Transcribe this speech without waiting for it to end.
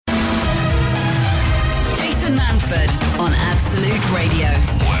Manford on Absolute Radio.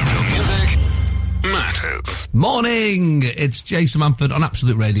 Where real music matters. Morning! It's Jason Manford on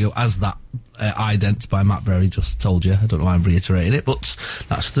Absolute Radio, as that ident by Matt Berry just told you. I don't know why I'm reiterating it, but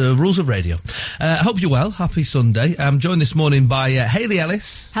that's the rules of radio. I hope you're well. Happy Sunday. I'm joined this morning by Hayley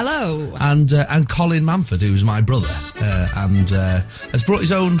Ellis. Hello. And Colin Manford, who's my brother, and has brought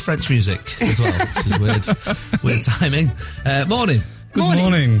his own French music as well, which is weird timing. Morning. Good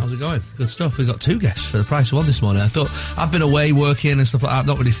morning. How's it going? Good stuff. We've got two guests for the price of one this morning. I thought, I've been away working and stuff like that. I've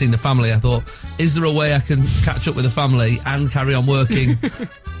not really seen the family. I thought, is there a way I can catch up with the family and carry on working?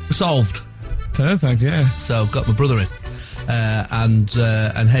 Solved. Perfect, yeah. So I've got my brother in. And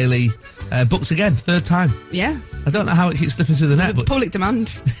Hayley booked again, third time. Yeah. I don't know how it keeps slipping through the net, but... Public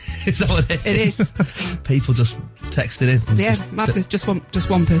demand. Is that what it is? It is. People just texting in. Yeah, madness, just one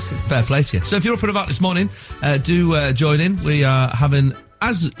person. Fair play to you. So if you're up and about this morning, do join in. We are having,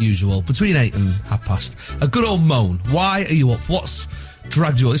 as usual, between 8 and 30, a good old moan. Why are you up? What's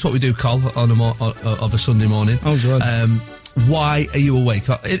dragged you up? This is what we do, Col, on of a Sunday morning. Oh, good. Why are you awake?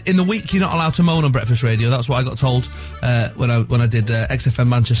 In the week, you're not allowed to moan on breakfast radio. That's what I got told when I did XFM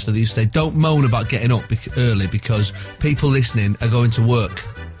Manchester. They used to say, don't moan about getting up early because people listening are going to work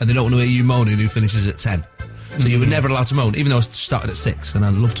and they don't want to hear you moaning who finishes at 10. So you were never allowed to moan, even though I started at 6 and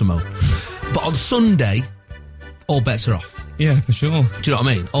I'd love to moan. But on Sunday, all bets are off. Yeah, for sure. Do you know what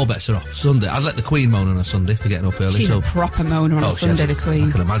I mean? All bets are off. Sunday, I'd let the Queen moan on a Sunday for getting up early. She's a proper moaner on a Sunday, the Queen.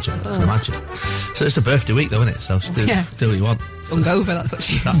 I can imagine. So it's a birthday week, though, isn't it? So do what you want. Hungover, that's what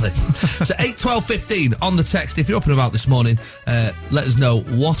she Exactly. So 8, 12, 15 on the text. If you're up and about this morning, let us know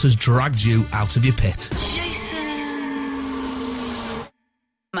what has dragged you out of your pit. Jason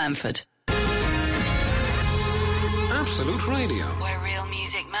Manford. Absolute Radio. Where real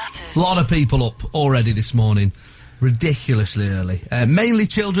music matters. A lot of people up already this morning. Ridiculously early. Mainly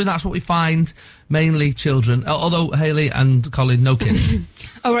children, that's what we find. Mainly children. Although Hayley and Colin, no kids.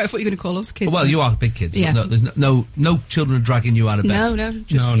 Oh, right, I thought you were going to call us kids. Well, you are big kids. Yeah. No, there's no children are dragging you out of bed.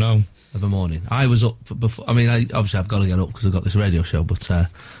 No. Of a morning. I was up before. I mean, obviously I've got to get up because I've got this radio show, but the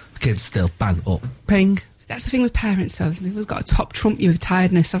kids still bang up. Ping. That's the thing with parents, though. They've got a top trump you with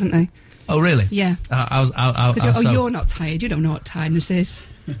tiredness, haven't they? Oh, really? Yeah. You're not tired. You don't know what tiredness is.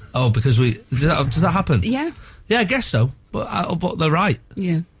 Oh, because does that happen? Yeah. Yeah, I guess so. But they're right.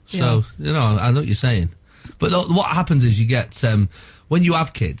 Yeah. So, you know, I know what you're saying. But what happens is you get, when you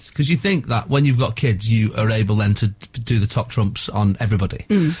have kids, because you think that when you've got kids, you are able then to do the top trumps on everybody.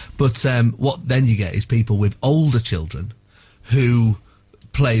 But what then you get is people with older children who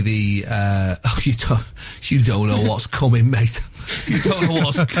play the, you don't know what's coming, mate. You don't know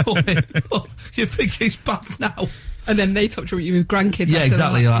what's coming. You think he's back now. And then they talk to you with grandkids. Yeah,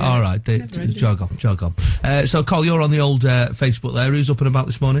 exactly. You're like, all right, jog on. So, Col, you're on the old Facebook there. Who's up and about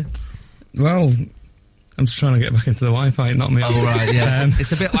this morning? Well, I'm just trying to get back into the Wi-Fi, not me. Oh, right, yeah.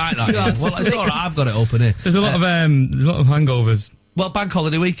 It's a bit like that. Yeah. Well, it's all right, I've got it open here. There's a lot of hangovers. Well, bank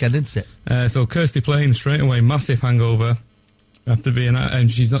holiday weekend, isn't it? So, Kirsty Plain, straight away, massive hangover. After being out, and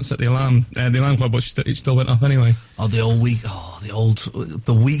she's not set the alarm clock, but it still went off anyway. Oh,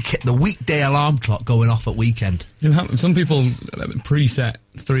 the weekday alarm clock going off at weekend. Some people preset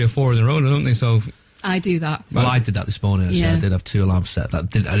 3 or 4 in a row, don't they? So I do that. Well, I did that this morning. Actually. Yeah. I did have 2 alarms set. I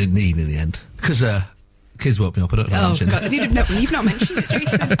didn't need in the end because kids woke me up. I don't know. You've not mentioned it,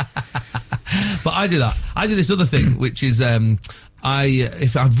 Jason. But I do that. I do this other thing, which is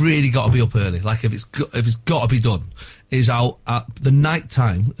if I've really got to be up early, like if it's got to be done, is I'll at the night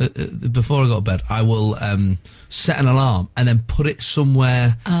time before I go to bed, I will set an alarm and then put it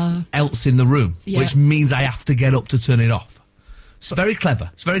somewhere else in the room, which means I have to get up to turn it off. It's very clever.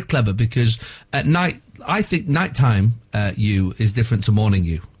 It's very clever because at night, I think nighttime you is different to morning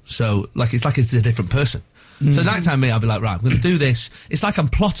you. So it's like it's a different person. So nighttime me, I'll be like, right, I'm going to do this. It's like I'm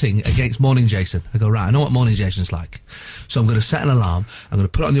plotting against morning Jason. I go, right, I know what morning Jason's like. So I'm going to set an alarm. I'm going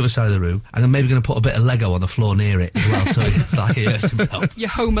to put it on the other side of the room. And I'm maybe going to put a bit of Lego on the floor near it as well. So like he hurts himself. You're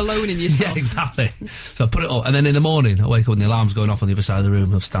home alone in yourself. Yeah, exactly. So I put it up. And then in the morning, I wake up and the alarm's going off on the other side of the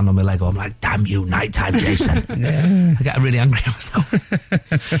room. I'll stand on my Lego. I'm like, damn you, nighttime Jason. I get really angry at myself.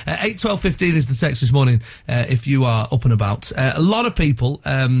 8, 12, 15 is the text this morning. If you are up and about. A lot of people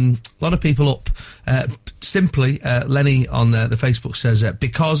up. Simply, Lenny on the Facebook says,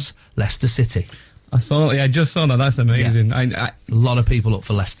 because Leicester City. I just saw that. That's amazing. Yeah. A lot of people up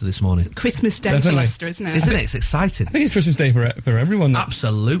for Leicester this morning. Christmas Day for Leicester, isn't it? Isn't it? It's exciting. I think it's Christmas Day for everyone.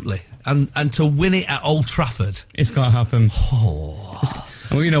 Absolutely. And to win it at Old Trafford. It's got to happen.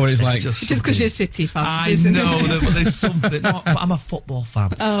 Well, you know what it's like. Just because you're City fans, I know, but there's something. No, but I'm a football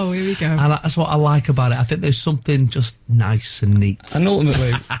fan. Oh, here we go. And that's what I like about it. I think there's something just nice and neat. And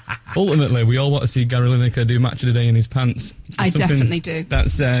ultimately, ultimately, we all want to see Gary Lineker do Match of the Day in his pants. I definitely do.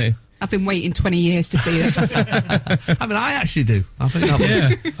 That's... I've been waiting 20 years to see this. I mean, I actually do. I think that would.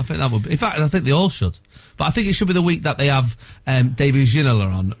 I think that would be. In fact, I think they all should. But I think it should be the week that they have David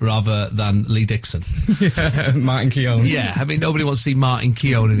Ginola on rather than Lee Dixon. Yeah, Martin Keown. Yeah, I mean, nobody wants to see Martin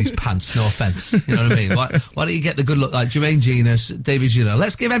Keown in his pants. No offence. You know what I mean? Why don't you get the good look like Jermaine Genus, David Ginola?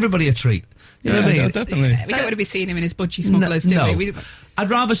 Let's give everybody a treat. You know what I mean? Definitely. We don't want to be seeing him in his budgie smugglers, do we? I'd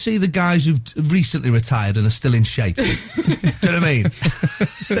rather see the guys who've recently retired and are still in shape. Do you know what I mean?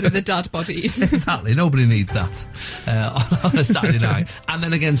 Instead of the dad bodies. Exactly. Nobody needs that on a Saturday night. And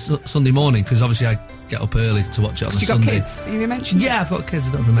then again Sunday morning, because obviously I get up early to watch it on a Sunday. You got kids? Have you mentioned it? Yeah, I've got kids.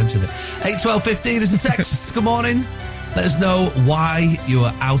 I don't even mention it. 8, 12, 15 is the text. Good morning. Let us know why you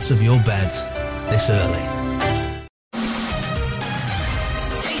are out of your bed this early.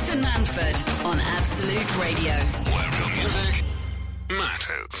 Manford on Absolute Radio. Where real music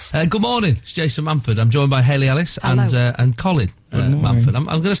matters. Good morning, it's Jason Manford. I'm joined by Hayley Ellis and Colin Manford. I'm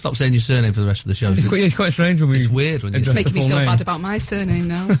going to stop saying your surname for the rest of the show. It's quite strange when we... It's weird when it's making me feel bad about my surname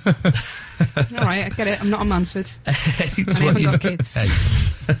now. All right, I get it. I'm not a Manford. And I haven't got kids.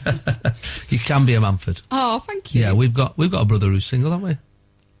 You can be a Manford. Oh, thank you. Yeah, we've got a brother who's single, haven't we?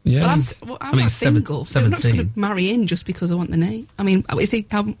 Yeah. Well, I'm not single. 17. I'm not just going to marry in just because I want the name. I mean,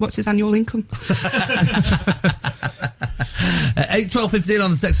 what's his annual income? 8, 12, 15 on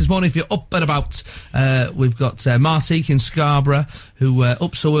the text this morning. If you're up and about, we've got Martique in Scarborough, who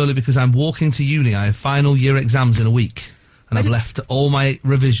up so early because I'm walking to uni. I have final year exams in a week, and I've left all my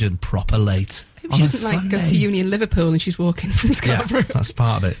revision proper late. She doesn't go to uni in Liverpool and she's walking from Scarborough. Yeah, that's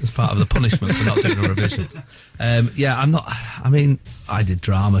part of it. It's part of the punishment for not doing a revision. I'm not. I mean, I did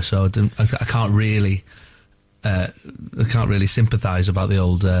drama, so I can't really sympathise about the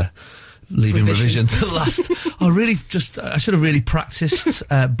old leaving revision to the last. I should have really practised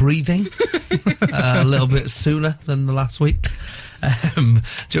breathing a little bit sooner than the last week. Do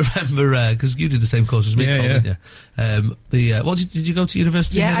you remember? Because you did the same course as me, Colin, didn't you? Did you go to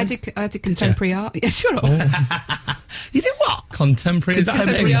university? Yeah, I did contemporary art. Yeah, sure. You did what? Contemporary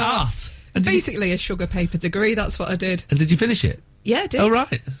art. Basically a sugar paper degree. That's what I did. And did you finish it? Yeah, I did. Oh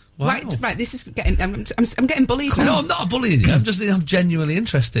right. Wow. Right. This is getting. I'm getting bullied. No, I'm not bullying you. I'm genuinely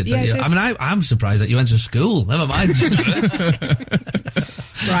interested. Yeah, I'm surprised that you went to school. Never mind.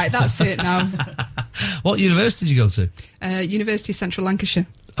 Right, that's it now. What university did you go to? University of Central Lancashire.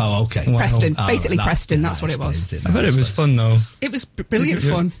 Oh, okay. Wow. Preston. Oh, Basically Preston, that's what it was. I bet it was fun, though. It was brilliant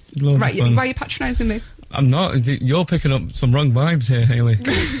fun. Right, fun. why are you patronising me? I'm not. You're picking up some wrong vibes here, Hayley.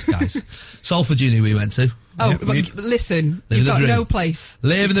 Guys. Salford Uni we went to. Oh, listen, you've got no place.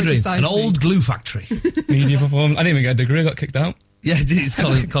 Living the dream. An old glue factory. Media performance. I didn't even get a degree, I got kicked out. Yeah, it's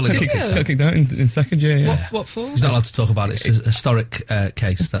Colin got kicked out in second year, yeah. What for? He's not allowed to talk about it. It's a historic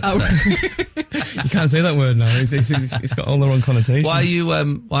case. You can't say that word now. It's got all the wrong connotations. Why are you,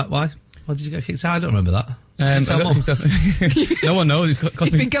 why did you get kicked out? I don't remember that. No one knows.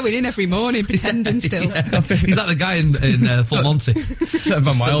 He's been going in every morning, pretending still. Yeah. He's like the guy in Full Monty.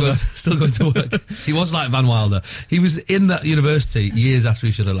 Van Wilder. Still going to work. He was like Van Wilder. He was in that university years after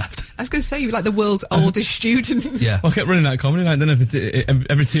he should have left. I was going to say, you're like the world's oldest student. Yeah. Well, I kept running that comedy night. Then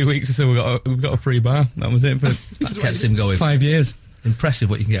every 2 weeks or so, we got a free bar. That was it. That kept him going. 5 years. Impressive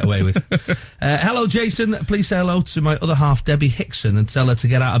what you can get away with. Hello, Jason. Please say hello to my other half, Debbie Hickson, and tell her to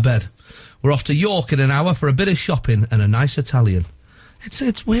get out of bed. We're off to York in an hour for a bit of shopping and a nice Italian.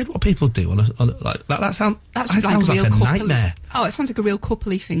 It's weird what people do on like that. That sounds like a nightmare. Oh, it sounds like a real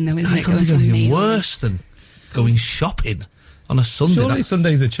coupley thing, though, isn't it? It's even worse than going shopping on a Sunday. Surely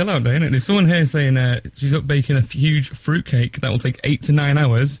Sunday's a chill out day, isn't it? There's someone here saying she's up baking a huge fruitcake that will take 8 to 9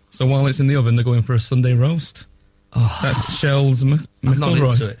 hours. So while it's in the oven, they're going for a Sunday roast. Oh, that's Shell's McElroy. I'm not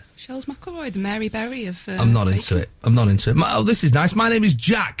into it. Shell's McElroy, the Mary Berry of... I'm not into it. I'm not into it. This is nice. My name is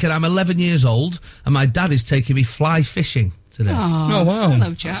Jack, and I'm 11 years old, and my dad is taking me fly fishing today. Oh, wow.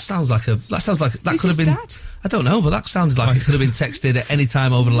 Hello, Jack. That sounds like that Who's could have been... dad? I don't know, but that sounded like it could have been texted at any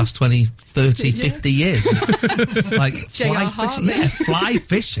time over the last 20, 30, 50 years. Like, fly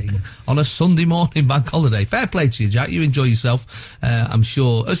fishing on a Sunday morning bank holiday. Fair play to you, Jack. You enjoy yourself. I'm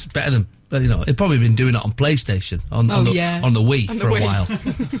sure it's better than... it'd probably been doing it on PlayStation, on the Wii for a while.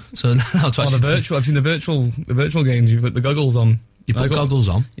 So now I've seen the virtual games. You put the goggles on. You put goggles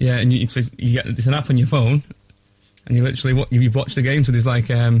on? Yeah, and you get it's an app on your phone, and you literally you watch the game. So there's like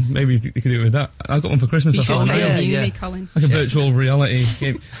maybe you could do it with that. I got one for Christmas. You should stay in uni, Colin. Like a virtual reality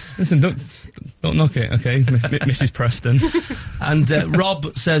game. Listen, don't knock it, okay, Mrs. Preston. And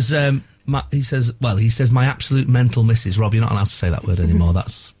Rob says, he says my absolute mental missus. Rob, you're not allowed to say that word anymore.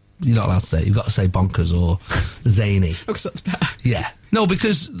 You're not allowed to say it. You've got to say bonkers or zany. Because that's better. Yeah. No,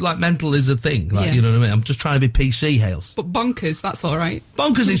 because, like, mental is a thing. Like, Yeah. you know what I mean? I'm just trying to be PC, Hales. But bonkers, that's all right.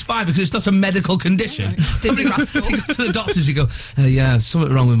 Bonkers is fine because it's not a medical condition. Right. Dizzy rascal. You go to the doctors, you go, yeah,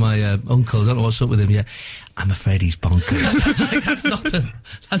 something wrong with my uncle. I don't know what's up with him yet. I'm afraid he's bonkers. Like,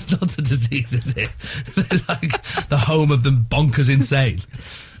 that's not a disease, is it? It's like the home of the bonkers insane.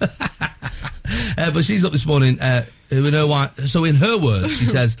 But she's up this morning. We know why. So in her words, she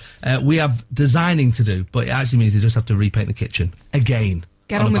says, we have designing to do, but it actually means they just have to repaint the kitchen again.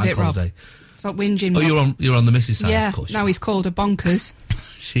 Get on with it, Rob. Holiday. Stop whinging, Oh, Rob. you're on the missus side, Yeah, of course. now he's called her bonkers.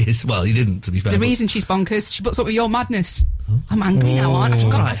 She is. Well, he didn't, to be fair. The but- reason she's bonkers, she puts up with your madness. I'm angry now, aren't I? All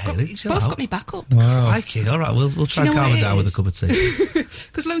I've right, got, Hayley, chill both out. got me back up. Wow. Like it. All right, we'll try Do and you know calm what her it down with a is? cup of tea.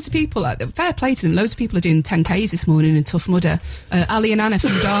 Because loads of people, fair play to them, loads of people are doing 10Ks this morning in Tough Mudder. Ali and Anna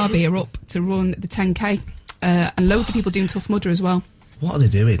from Derby are up to run the 10K. And loads of people doing Tough Mudder as well. What are they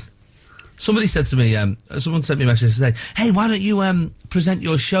doing? Somebody said to me, someone sent me a message today, hey, why don't you present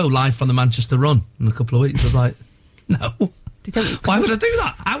your show live from the Manchester Run in a couple of weeks? I was like, no. They don't. Why would I do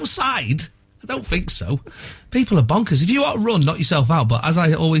that? Outside? I don't think so. People are bonkers. If you want to run, knock yourself out. But as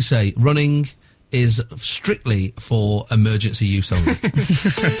I always say, running is strictly for emergency use only.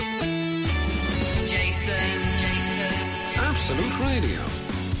 Jason. Absolute Radio,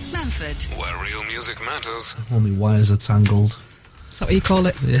 Manford. where real music matters. All my wires are tangled. Is that what you call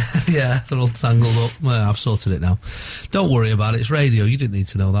it? Yeah, they're all tangled up. Well, I've sorted it now. Don't worry about it. It's radio. You didn't need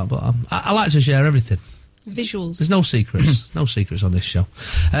to know that, but I like to share everything. Visuals. There's no secrets. No secrets on this show.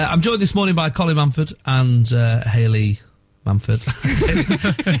 I'm joined this morning by Colin Manford and Hayley Manford.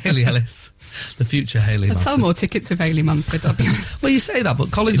 Hayley Ellis. The future Hayley I'd Manford. sell more tickets of Hayley Manford, I'll be honest. Well, you say that,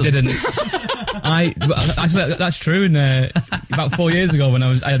 but Colin It doesn't. didn't. Actually, that's true. And about 4 years ago, when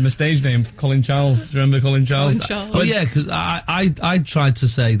I had my stage name, Colin Charles. Do you remember Colin Charles? Colin Charles. Oh, yeah, because I tried to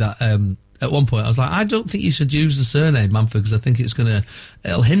say that at one point. I was like, I don't think you should use the surname Manford because I think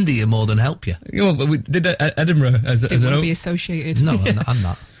it'll hinder you more than help you. You know, we did Edinburgh as Didn't want an to be associated. No, I'm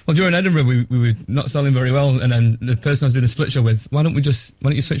not. Well, during Edinburgh, we were not selling very well, and then the person I was doing a split show with, why don't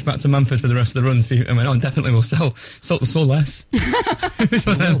you switch back to Manford for the rest of the run? See, I went, oh, definitely we'll sell less.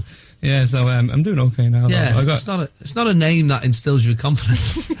 So, yeah, so I'm doing okay now. Yeah, though. it's not a name that instills you with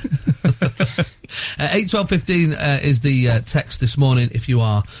confidence. 81215 is the text this morning if you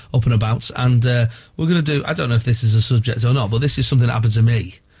are up and about, and we're going to do, I don't know if this is a subject or not, but this is something that happened to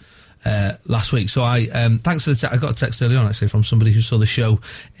me last week. So I thanks to I got a text early on actually from somebody who saw the show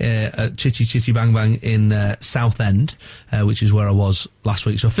at Chitty Chitty Bang Bang in Southend, which is where I was last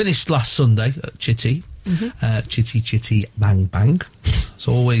week. So I finished last Sunday at Chitty. Chitty Chitty Bang Bang. It's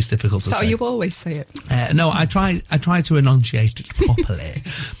always difficult to Is that say. how you always say it? No, I try to enunciate it properly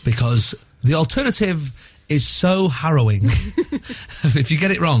because the alternative is so harrowing. If you get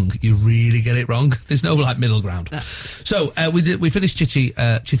it wrong, you really get it wrong. There's no like middle ground. No. So we finished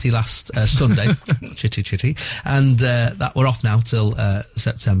Chitty last Sunday, Chitty, and that we're off now till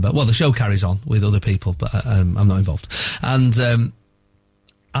September. Well, the show carries on with other people, but I'm not involved. And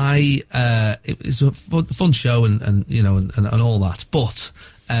it was a fun show and you know and all that. But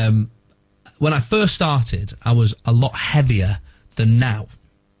when I first started, I was a lot heavier than now.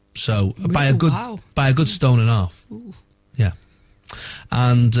 So by a good stone and a half. Ooh. Yeah.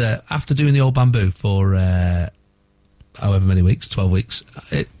 And after doing the old bamboo for however many weeks, 12 weeks,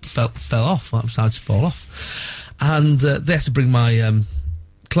 it fell off. I started to fall off. And they had to bring my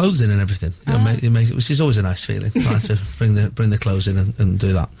clothes in and everything. You know, make it, which is always a nice feeling. Trying to bring the clothes in and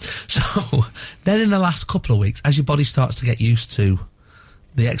do that. So then in the last couple of weeks, as your body starts to get used to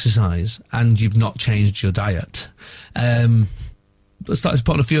the exercise and you've not changed your diet, I started to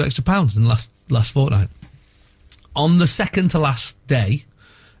put on a few extra pounds in the last fortnight. On the second to last day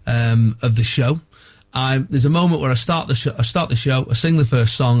of the show, there's a moment where I start the show, I sing the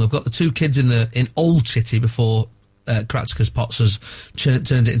first song. I've got the two kids in old Chitty before Kratzker's Pots has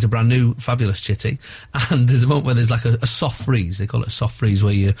turned it into brand new fabulous Chitty, and there's a moment where there's like a soft freeze. They call it a soft freeze,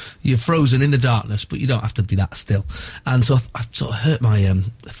 where you're frozen in the darkness, but you don't have to be that still. And so I sort of hurt my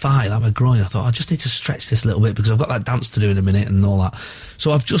thigh, like my groin. I thought I just need to stretch this a little bit because I've got that dance to do in a minute and all that.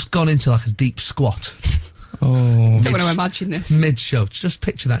 So I've just gone into like a deep squat. Oh, I don't want to imagine this. Mid-show. Just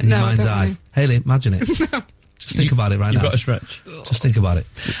picture that in your mind's don't eye. really. Hayley, imagine it. Just think about it right you've now. got to stretch. Just think about it.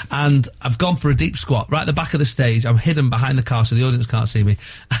 And I've gone for a deep squat right at the back of the stage. I'm hidden behind the car so the audience can't see me.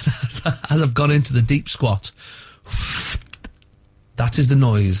 And as I've gone into the deep squat, that is the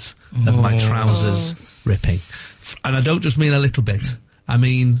noise of my trousers ripping. And I don't just mean a little bit. I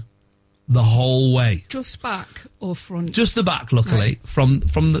mean the whole way. Just back or front? Just the back, luckily, Right. from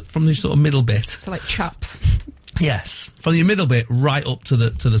the sort of middle bit. So like chaps. Yes, from your middle bit right up to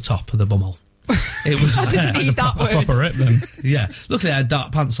the top of the bumhole. It was I didn't need that word. Proper rip then. yeah. Luckily, I had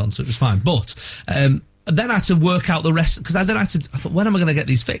dark pants on, so it was fine. But then I had to work out the rest because I thought, when am I going to get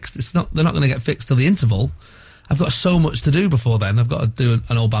these fixed? They're not going to get fixed till the interval. I've got so much to do before then. I've got to do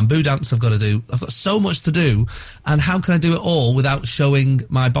an old bamboo dance. I've got so much to do, and how can I do it all without showing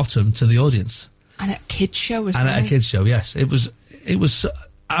my bottom to the audience? And at a kids show as well. And at a kids show, yes, it was.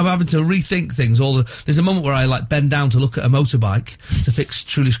 I'm having to rethink things. There's a moment where I bend down to look at a motorbike to fix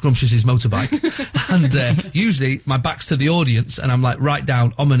Truly Scrumptious's motorbike, and usually my back's to the audience, and I'm right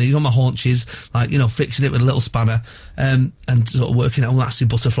down on my knees, on my haunches, fixing it with a little spanner, and sort of working out. That's the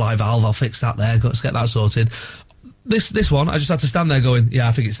butterfly valve. I'll fix that there. Got to get that sorted. This one, I just had to stand there going, yeah,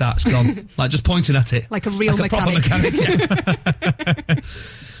 I think it's that. It's gone. Just pointing at it like a real mechanic. proper mechanic. Yeah.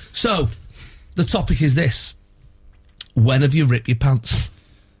 So, the topic is this: when have you ripped your pants?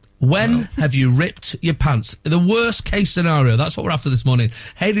 When have you ripped your pants? The worst case scenario. That's what we're after this morning.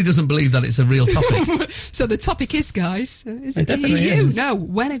 Hayley doesn't believe that it's a real topic. So the topic is, guys, is it definitely you? is. No,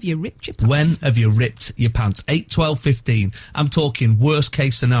 when have you ripped your pants? When have you ripped your pants? 8, 12, 15. I'm talking worst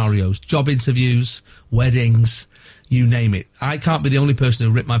case scenarios. Job interviews, weddings, you name it. I can't be the only person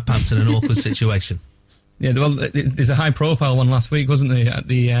who ripped my pants in an awkward situation. Yeah, well, there's a high-profile one last week, wasn't there, at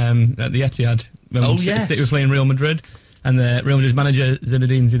the Etihad? When yes. City were playing Real Madrid. And the Real Madrid's manager,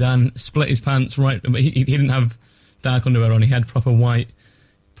 Zinedine Zidane, split his pants right... But he didn't have dark underwear on, he had proper white...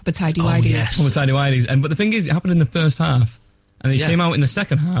 Proper tidy-whities. yes. Proper tidy-whities. But the thing is, it happened in the first half, and he came out in the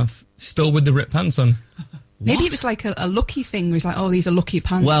second half, still with the ripped pants on. Maybe it was like a lucky thing, where it's like, oh, these are lucky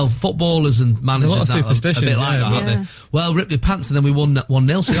pants. Well, footballers and managers There's a lot of superstition, a bit like that, aren't they? Well, rip your pants and then we won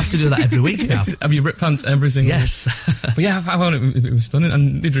 1-0, so you have to do that every week now. Have you ripped pants every single Yes. But yeah, I found it was stunning,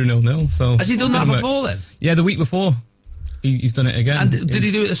 and they drew 0-0, so... Has he done that before then? Yeah, the week before. He's done it again. And did he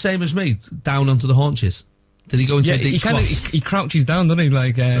do it the same as me, down onto the haunches? Did he go into a deep squat? He crouches down, doesn't he,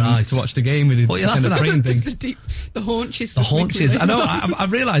 to watch the game with his kind of train thing. The haunches. The haunches. I know, I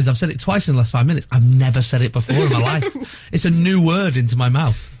realised I've said it twice in the last 5 minutes. I've never said it before in my life. It's a new word into my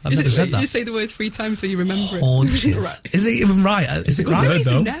mouth. I've never said that. You say the word 3 times so you remember it. Haunches. Right. Is it even right? Is it right? Word,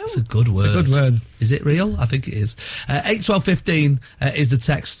 though. It's a good word. It's a good word. Is it real? I think it is. 8, 12, 15 is the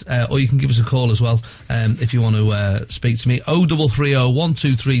text, or you can give us a call as well if you want to speak to me. 0330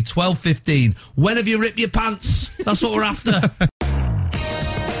 123 1215. When have you ripped your pants? That's what we're after.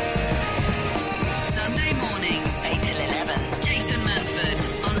 Sunday mornings, 8 till 11. Jason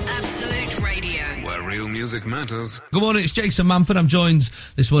Manford on Absolute Radio. Where real music matters. Good morning, it's Jason Manford. I'm joined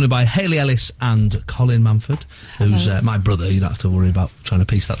this morning by Hayley Ellis and Colin Manford, who's my brother. You don't have to worry about trying to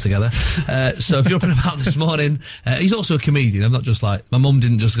piece that together. So if you're up and about this morning, he's also a comedian. I'm not just my mum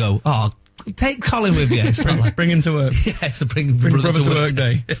didn't just go, oh, take Colin with you. It's Bring him to work. Yeah, it's a bring brother to work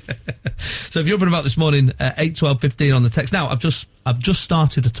day. So if you're up and about this morning, 8, 12, 15 on the text. Now, I've just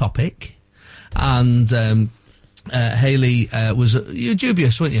started a topic, and Hayley was you were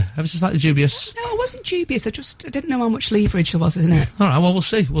dubious, weren't you? Ever so slightly dubious? No, I wasn't dubious. I didn't know how much leverage there was in it. All right, well, we'll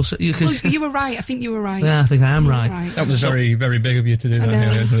see. Well, You were right. I think you were right. Yeah, I think I am right. That was very, very big of you to do that,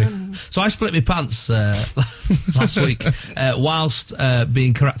 Haley, actually. So I split my pants last week whilst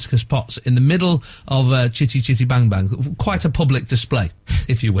being Caractacus Potts in the middle of Chitty Chitty Bang Bang. Quite a public display,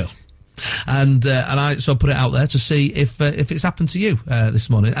 if you will. And I put it out there to see if it's happened to you this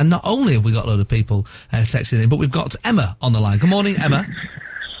morning. And not only have we got a load of people texting in, but we've got Emma on the line. Good morning, Emma.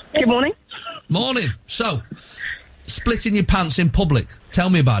 Good morning. Morning. So, splitting your pants in public. Tell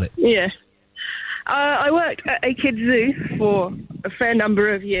me about it. Yeah. I worked at a kids' zoo for a fair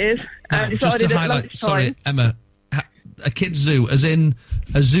number of years. Now, just to highlight, sorry, Emma, a kids' zoo, as in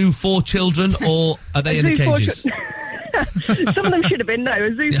a zoo for children, or are they in the cages? Some of them should have been, no,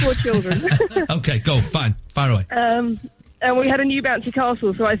 a zoo for children. Okay, go, fine, fire away. And we had a new bouncy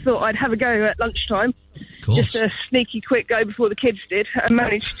castle, so I thought I'd have a go at lunchtime. Just a sneaky quick go before the kids did, and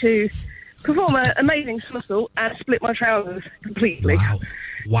managed to perform an amazing somersault and split my trousers completely. Wow.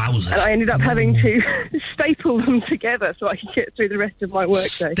 Wowza. And I ended up having to staple them together so I could get through the rest of my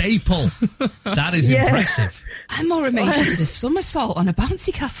workday. Staple? That is impressive. I'm more amazed you did a somersault on a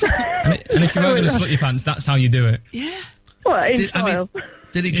bouncy castle. And if you were going to split your pants, that's how you do it. Yeah. Well, in style.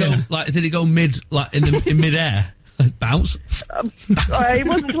 Did it go Did it go in midair? Bounce? It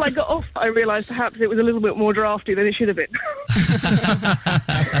wasn't until I got off I realised perhaps it was a little bit more drafty than it should have been.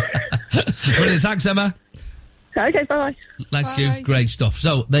 Brilliant, thanks, Emma. Okay, bye. Thank you. Great stuff.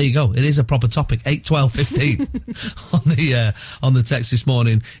 So there you go. It is a proper topic. 8, 12, 15 on the text this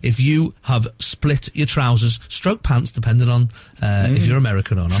morning. If you have split your trousers, stroke pants, depending on if you're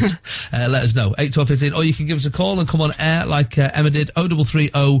American or not, let us know. 8, 12, 15. Or you can give us a call and come on air like Emma did. 0330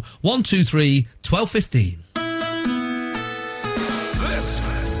 123 1215. This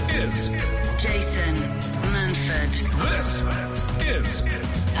is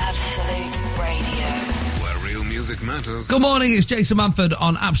music matters. Good morning, it's Jason Manford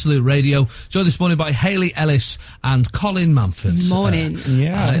on Absolute Radio. Joined this morning by Hayley Ellis and Colin Manford. Morning.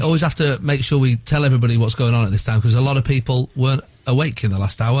 I always have to make sure we tell everybody what's going on at this time, because a lot of people weren't awake in the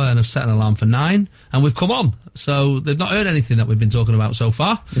last hour and have set an alarm for 9, and we've come on. So they've not heard anything that we've been talking about so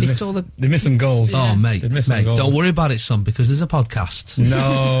far. They missed some gold. Yeah. Oh, mate, gold. Don't worry about it, son, because there's a podcast. No.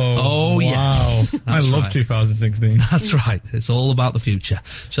 Oh, wow. yeah. I love 2016. That's right. It's all about the future.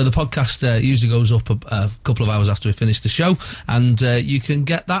 So the podcast usually goes up a couple of hours after we finish the show, and you can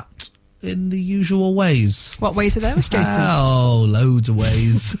get that in the usual ways. What ways are those, Jason? Oh, loads of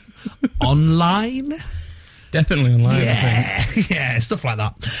ways. Online? Definitely online, yeah, I think. Yeah, stuff like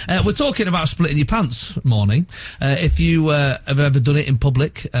that. We're talking about splitting your pants morning. If you have ever done it in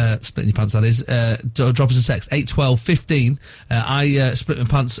public, splitting your pants, that is, drop us a text, 81215. I split my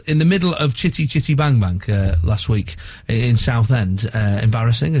pants in the middle of Chitty Chitty Bang Bang last week in Southend.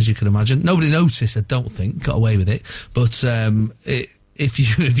 Embarrassing, as you can imagine. Nobody noticed, I don't think, got away with it. But if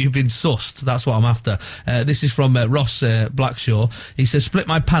you've been sussed, that's what I'm after. This is from Ross Blackshaw. He says, split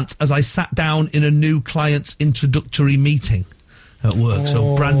my pants as I sat down in a new client's introductory meeting at work.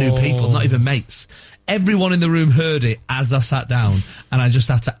 So brand new people, not even mates. Everyone in the room heard it as I sat down, and I just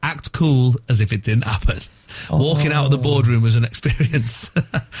had to act cool as if it didn't happen. Walking out of the boardroom was an experience.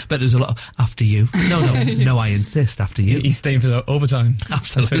 But there's a lot of, after you. No, I insist, after you. He's staying for the overtime.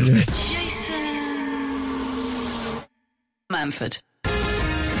 Absolutely. Jason Manford.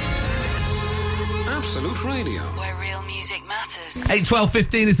 Absolute Radio. Where real music matters.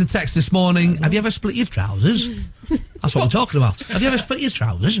 81215 is the text this morning. Have you ever split your trousers? That's what we're talking about. Have you ever split your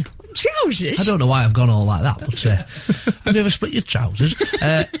trousers? Trousers? I don't know why I've gone all like that, but have you ever split your trousers?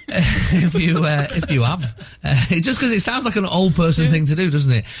 If you have, just because it sounds like an old person thing to do,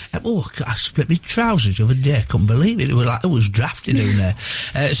 doesn't it? I split my trousers the other day. I couldn't believe it. It was drafty down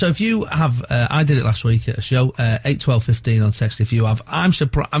there. So if you have, I did it last week at a show. 81215 on text. If you have, I'm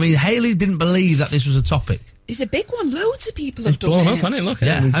surprised. I mean, Hayley didn't believe that this was a topic. It's a big one. Loads of people have It's done blown it. up, hasn't it? Look.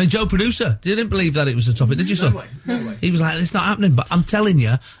 Yeah, I mean, Joe Producer didn't believe that it was a topic, did you, son? No way. He was like, it's not happening, but I'm telling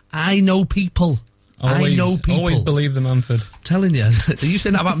you, I know people. I know people. Always believe the Manford. I'm telling you. Are you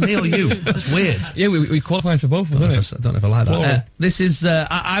saying that about me or you? That's weird. Yeah, we qualified for both, I wasn't it? don't know if I like that. This is,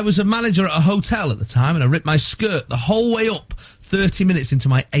 I was a manager at a hotel at the time, and I ripped my skirt the whole way up 30 minutes into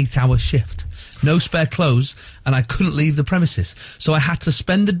my 8-hour shift. No spare clothes, and I couldn't leave the premises. So I had to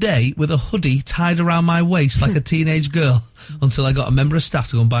spend the day with a hoodie tied around my waist like a teenage girl until I got a member of staff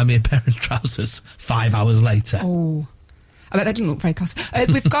to go and buy me a pair of trousers 5 hours later. Oh. I bet that didn't look very classy.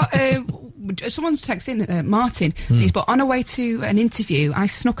 We've got, someone's texting, Martin. He's but on our way to an interview, I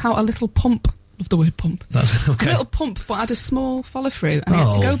snuck out a little pump. Love the word pump. That's okay. A little pump, but had a small follow-through. And I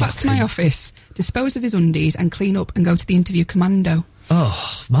had to go back to my office, dispose of his undies, and clean up and go to the interview commando.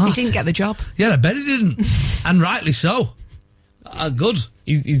 Oh, Martin. He didn't get the job. Yeah, I bet he didn't. And rightly so. Good.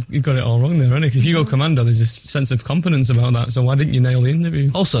 He's got it all wrong there, hasn't he? If you go commando, there's this sense of confidence about that, so why didn't you nail the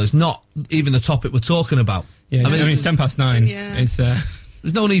interview? Also, it's not even the topic we're talking about. Yeah, I mean, it's 9:10. Yeah. It's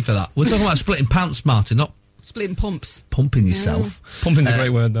there's no need for that. We're talking about splitting pants, Martin, not Splitting pumps. pumping yourself. pumping's a great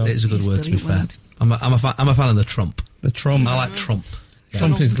word, though. It is a good It's a word, to be brilliant fair. word. I'm a fan of the Trump. The Trump. I like Trump.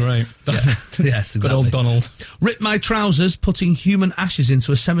 Trump is great. Yes, exactly. Good old Donald. Ripped my trousers, putting human ashes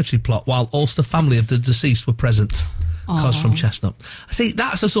into a cemetery plot while Ulster family of the deceased were present. Cos from Chestnut. See,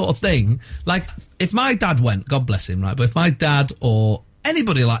 that's the sort of thing, like, if my dad went, God bless him, right, but if my dad or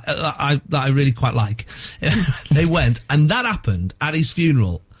anybody like that I really quite like, they went, and that happened at his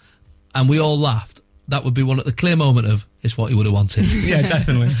funeral, and we all laughed, that would be the clear moment of, it's what he would have wanted. Yeah,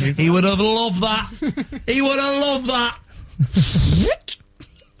 definitely. He would have loved that. He would have loved that.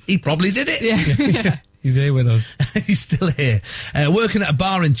 He probably did it. Yeah. He's here with us. He's still here. Working at a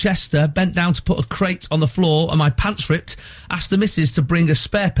bar in Chester, bent down to put a crate on the floor and my pants ripped. Asked the missus to bring a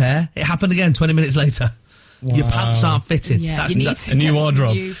spare pair. It happened again 20 minutes later. Wow. Your pants aren't fitting. Yeah, you need to a new get some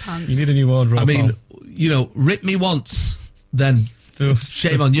wardrobe. new pants. You need a new wardrobe. I mean, rip me once, then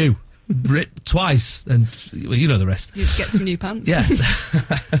shame on you. Rip twice, and well, you know the rest. You get some new pants. Yeah.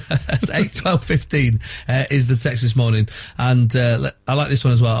 It's 8:12:15 is the text this morning, and I like this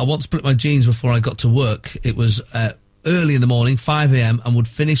one as well. I once split my jeans before I got to work. It was early in the morning, 5 a.m, and would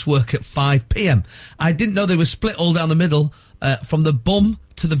finish work at 5 p.m. I didn't know they were split all down the middle, from the bum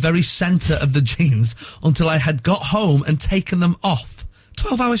to the very centre of the jeans, until I had got home and taken them off.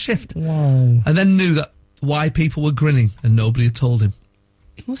 12-hour shift. Wow. I then knew that why people were grinning, and nobody had told him.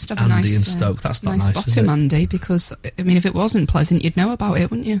 It must have Andy a nice, and Stoke. That's not nice, is bottom, it? Andy, because, I mean, if it wasn't pleasant, you'd know about it,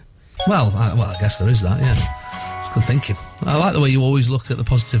 wouldn't you? Well, I guess there is that, yeah. It's good thinking. I like the way you always look at the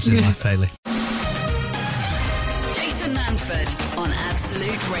positives in life, Hayley. Jason Manford on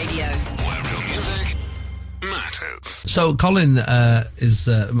Absolute Radio. Where real music Matters. So Colin is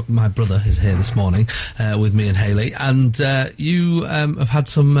my brother is here this morning with me and Hayley, and you have had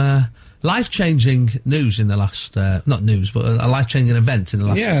some life-changing news in the last not news, but a life-changing event in the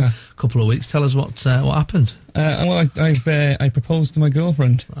last couple of weeks. Tell us what happened. Well, I proposed to my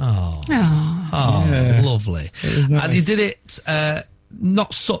girlfriend. Oh, lovely. Nice. And you did it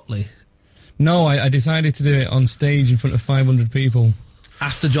not subtly. No, I decided to do it on stage in front of 500 people.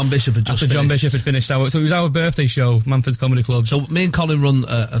 After John Bishop had just John Bishop had finished so it was our birthday show, Manford's Comedy Club. So me and Colin run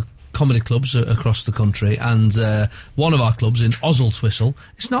comedy clubs across the country, and one of our clubs in Oswaldtwistle.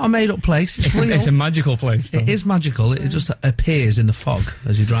 It's not a made-up place. It's a magical place, though. It is magical. It just appears in the fog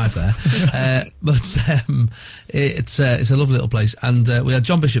as you drive there. But it's a lovely little place, and we had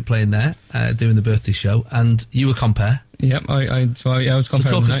John Bishop playing there, doing the birthday show, and you were compere. Yep, I was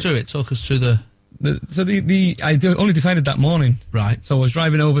compere. So talk us through it. Talk us through the. I only decided that morning. Right. So I was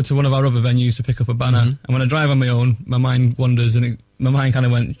driving over to one of our other venues to pick up a banner, and when I drive on my own, my mind wanders, and my mind kind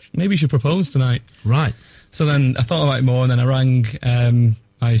of went, maybe you should propose tonight. Right. So then I thought about it more, and then I rang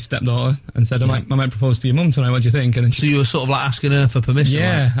my stepdaughter and said, I might propose to your mum tonight, what do you think? And then so you were sort of like asking her for permission?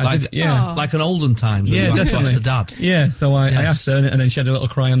 Yeah, I did. Yeah. Like an olden times when you definitely. asked the dad? Yeah, so I asked her, and then she had a little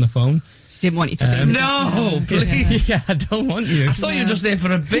cry on the phone. She didn't want you to be. No, please. Yeah, I don't want you. I thought you were just there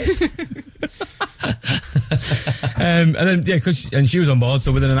for a bit. And then and she was on board,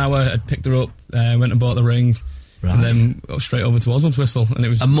 so within an hour I'd picked her up, went and bought the ring, and then straight over to Oswaldtwistle, and it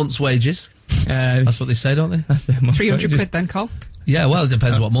was a month's wages. That's what they say, don't they? That's it, 300 quid then, Col. Yeah, well, it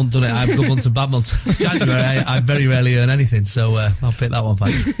depends what month, doesn't it? I have good months and bad months. January, I very rarely earn anything, so I'll pick that one,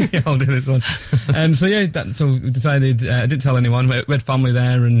 thanks. Yeah, I'll do this one. So we decided, I didn't tell anyone. We had family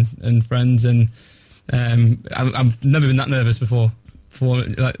there and friends, and I've never been that nervous before.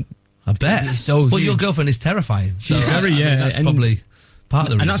 I bet. So well, your girlfriend is terrifying. She's very, that's probably part of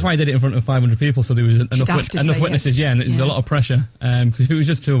the reason. And that's why I did it in front of 500 people, so there was enough witnesses, and there's a lot of pressure. Because if it was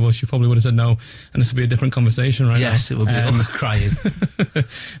just two of us, she probably would have said no, and this would be a different conversation right now. Yes, it would be crying.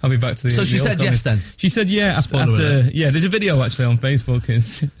 I'll be back to the So she said comedy. yes then? She said yeah. After there's a video actually on Facebook,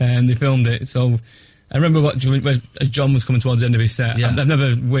 and they filmed it, so... I remember as John was coming towards the end of his set. I've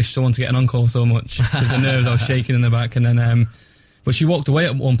never wished someone to get an encore so much, because the nerves, I was shaking in the back, and then... But she walked away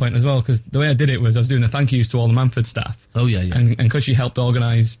at one point as well, because the way I did it was I was doing the thank yous to all the Manford staff. Oh, yeah. And because she helped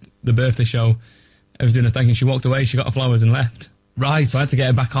organise the birthday show, I was doing the thank you. She walked away, she got her flowers and left. Right. So I had to get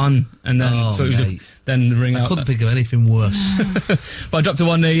her back on, and then it was then the ring out. I couldn't think of anything worse. But I dropped to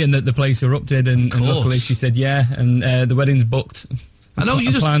one knee, and the place erupted, and luckily she said yeah, and the wedding's booked. I know,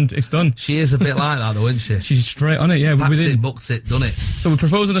 you just... planned, it's done. She is a bit like that, though, isn't she? She's straight on it, yeah. Booked it, done it. So we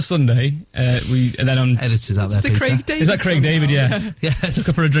proposed on a Sunday, and then on... Edited out there, Peter. Craig David. Is that Craig David, yeah. Yes. Took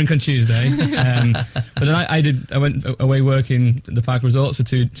her for a drink on Tuesday. But then I went away working at the Park Resorts for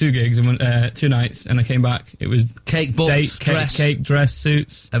two gigs, and went 2 nights, and I came back. It was... Cake, books, dress,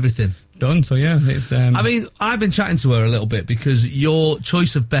 suits. Everything. Done, so yeah, it's... I mean, I've been chatting to her a little bit, because your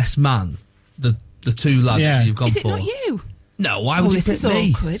choice of best man, the two lads that you've gone for... Is it not you? No, why would you pick me? This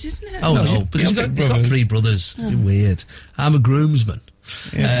is awkward, isn't it? Oh, no, but he's got 3 brothers. Oh. Weird. I'm a groomsman.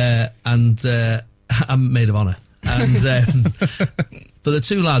 Yeah. And I'm maid of honour. And but the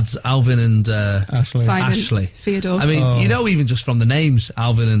 2 lads, Alvin and Ashley. Theodore. I mean, you know, even just from the names,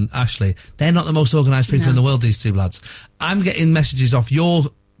 Alvin and Ashley, they're not the most organised people in the world, these 2 lads. I'm getting messages off your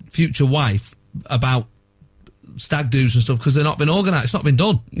future wife about stag do's and stuff, because they're not been organised. It's not been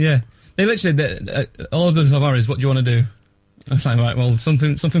done. Yeah. They literally, all of them are what do you want to do? I was like, right, well,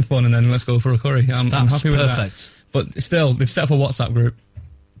 something fun, and then let's go for a curry. I'm happy with that. But still, they've set up a WhatsApp group.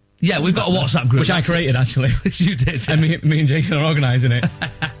 Yeah, we've got a WhatsApp group. Which I created, actually. Which you did. And me and Jason are organising it.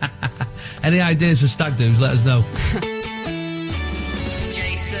 Any ideas for stag do's, let us know.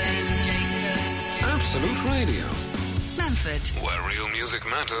 Jason. Absolute Radio. Manford. Where real music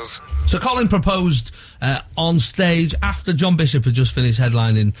matters. So Colin proposed on stage after John Bishop had just finished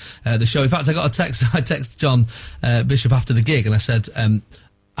headlining the show. In fact, I got a text. I texted John Bishop after the gig, and I said,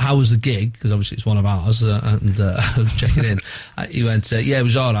 how was the gig? Because obviously it's one of ours, and I was checking in. He went, yeah, it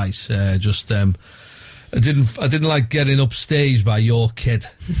was all right. I didn't like getting upstaged by your kid.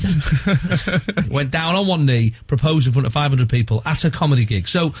 Went down on one knee, proposed in front of 500 people at a comedy gig.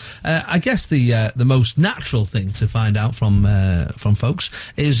 So I guess the most natural thing to find out from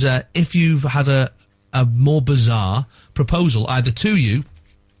folks is if you've had a more bizarre proposal either to you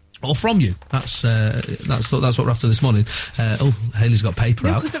or from you. That's what we're after this morning. Hayley's got paper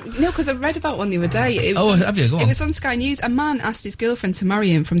out. Because I read about one the other day. Have you? Go on. It was on Sky News. A man asked his girlfriend to marry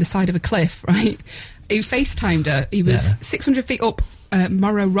him from the side of a cliff, right? He FaceTimed her. He was 600 feet up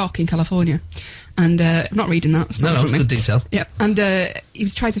Morro Rock in California. And I'm not reading that. It's not No, it's good detail. Yeah, and he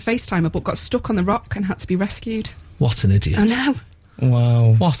was trying to FaceTime her, but got stuck on the rock and had to be rescued. What an idiot. I know.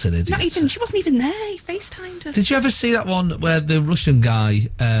 Wow. What an idiot. She wasn't even there. He FaceTimed her. Did you ever see that one where the Russian guy,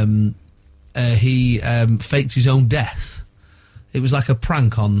 he faked his own death? It was like a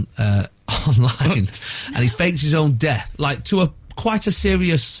prank on online, and he faked his own death, like to quite a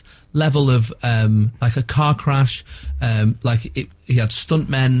serious level of like a car crash. He had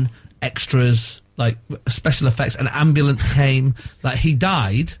stuntmen, extras, like special effects. An ambulance came. Like he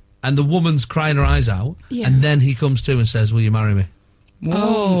died, and the woman's crying her eyes out, and then he comes to and says, "Will you marry me?"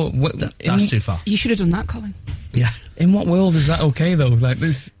 Whoa, that's too far. You should have done that, Colin. Yeah. In what world is that okay though? Like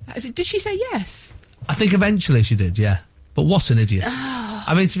this. Did she say yes? I think eventually she did. Yeah. But what an idiot.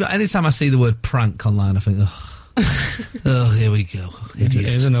 I mean, anytime I see the word prank online, I think, oh, here we go. Idiot.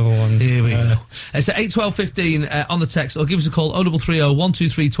 Here's another one. Here we go. It's at 8:12:15 on the text, or give us a call, 0330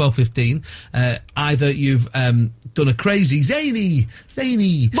 123 1215. Either you've done a crazy, zany,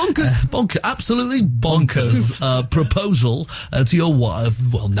 absolutely bonkers proposal to your wife,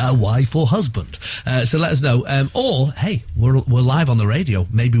 now wife or husband. So let us know. Or, hey, we're live on the radio.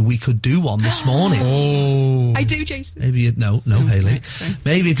 Maybe we could do one this morning. Oh. I do, Jason. Maybe, no, Hayley. Right,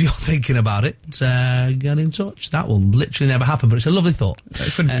 maybe if you're thinking about it, get in touch. That will literally never happen, but it's a lovely thought.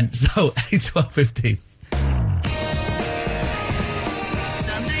 So, 8:12:15.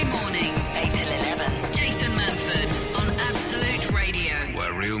 Sunday mornings, 8 till 11. Jason Manford on Absolute Radio.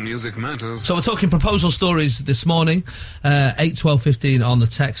 Where real music matters. So we're talking proposal stories this morning, 8:12:15 on the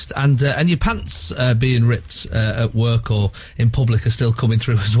text, and your pants being ripped at work or in public are still coming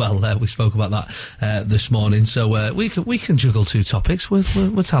through as well. We spoke about that this morning. So we can juggle two topics. We're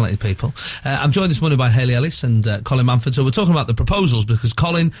talented people. I'm joined this morning by Hayley Ellis and Colin Manford. So we're talking about the proposals because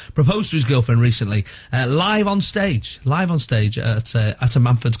Colin proposed to his girlfriend recently, live on stage at a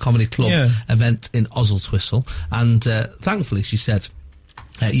Manford's Comedy Club event in Oswestwhistle, and thankfully she said.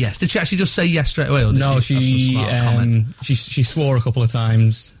 Yes. Did she actually just say yes straight away? Or did she swore a couple of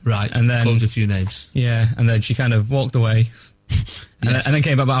times. Right. And then called a few names. Yeah. And then she kind of walked away. and then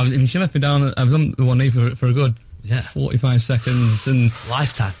came back. But she left me down. I was on the one knee for a good 45 seconds and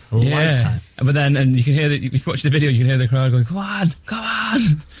lifetime. Lifetime. But then, and you can hear that. If you watch the video, you can hear the crowd going, "Come on!"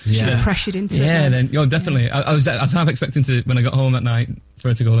 She was pressured into it. Yeah. Then, definitely. Yeah. I was half expecting to when I got home that night for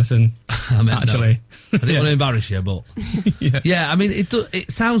her to go listen. I mean, actually, no. I didn't want to embarrass you, but I mean,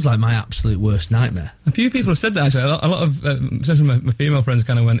 it sounds like my absolute worst nightmare. A few people have said that actually. A lot of, especially my female friends,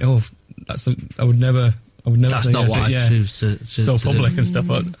 kind of went, "Oh, I would never." That's not what I choose to so public do. And stuff.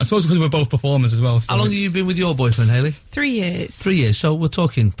 But I suppose because we're both performers as well. So how long have you been with your boyfriend, Hayley? 3 years. 3 years. So we're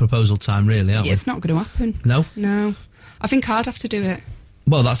talking proposal time, really, aren't we? It's not going to happen. No. I think I'd have to do it.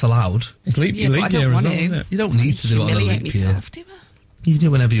 Well, that's allowed. It's leap but I don't year want as well, to. isn't it? You don't need to do it on a Humiliate leap year. myself, do I? You can do it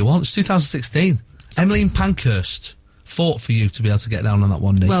whenever you want. It's 2016. Emmeline Pankhurst fought for you to be able to get down on that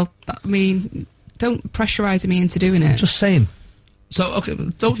one knee. Well, I mean, don't pressurise me into doing it. Just saying. So, okay,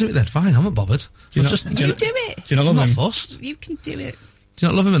 don't do it then. Fine, I'm not bothered. You do it. Do you not love I'm him? not fussed. You can do it. Do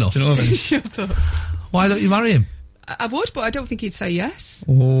you not love him enough? Do you not love him? Shut up. Why don't you marry him? I would, but I don't think he'd say yes.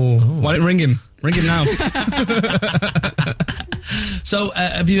 Oh. Why don't you ring him? Ring him now. So,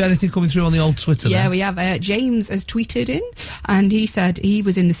 have you anything coming through on the old Twitter? Yeah, then? we have. James has tweeted in, and he said he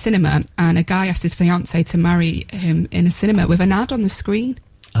was in the cinema, and a guy asked his fiancée to marry him in a cinema with an ad on the screen.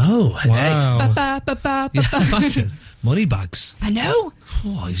 Oh, wow. Imagine. Money bags. I know.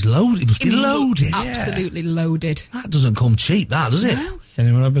 Oh, he's loaded. He must be loaded. Absolutely loaded. That doesn't come cheap, that, does it? No.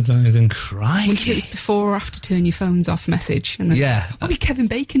 Cinema advertising. Crikey. It was before or after turn your phones off message. And then, maybe Kevin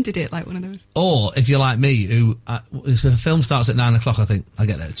Bacon did it, like one of those. Or, if you're like me, who, if a film starts at 9 o'clock, I think, I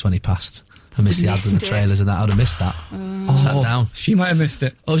get there at 20 past. I missed the ads and the trailers and that. I would have missed that. Sat down. She might have missed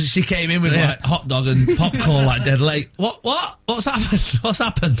it. Oh, she came in with like hot dog and popcorn like dead late. What's happened? What's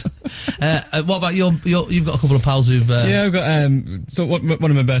happened? What about you've got a couple of pals who've... Yeah, I've got one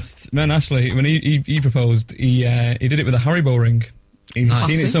of my best men, Ashley. When he proposed, he did it with a Haribo ring. He'd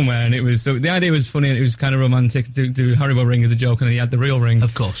seen it somewhere, and it was so the idea was funny and it was kind of romantic to do Haribo ring as a joke, and then he had the real ring,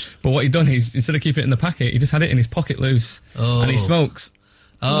 of course. But what he'd done is instead of keeping it in the packet, he just had it in his pocket loose, and he smokes.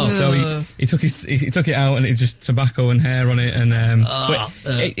 Oh, so he took it out, and it just tobacco and hair on it, and but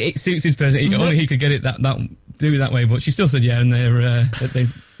it suits his person. Only he could get it do it that way. But she still said yeah, and they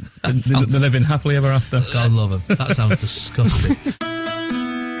live in happily ever after. God love him. That sounds disgusting.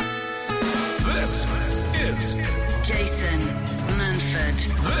 This is Jason Manford.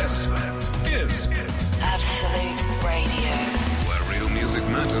 This is Absolute Radio. where real music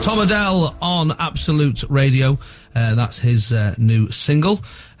matters. Tom Adele on Absolute Radio. That's his new single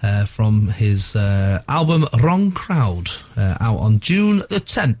from his album Wrong Crowd, out on June the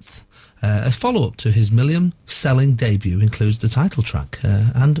 10th. A follow-up to his million-selling debut includes the title track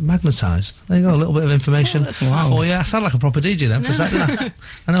and Magnetised. There you go, a little bit of information. Oh, yeah, I sound like a proper DJ then for a second, didn't I?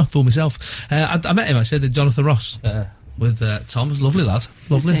 I know, fool myself. I met him, actually, the Jonathan Ross with Tom. He was a lovely lad.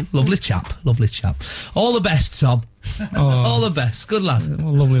 Lovely chap. All the best, Tom. All the best. Good lad.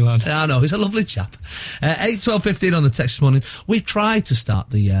 Lovely lad. I know, he's a lovely chap. 8, 12, 15 on the text this morning. We've tried to start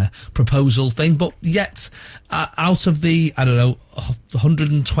the proposal thing, but yet, out of the,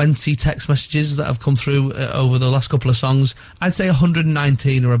 120 text messages that have come through over the last couple of songs, I'd say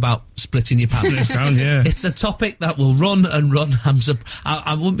 119 are about splitting your pants. Yeah. It's a topic that will run and run.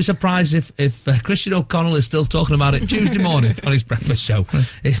 I wouldn't be surprised if Christian O'Connell is still talking about it Tuesday morning on his breakfast show.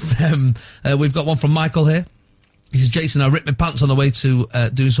 It's we've got one from Michael here. He says, Jason, I ripped my pants on the way to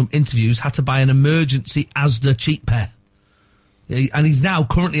doing some interviews, had to buy an emergency Asda cheap pair. And he's now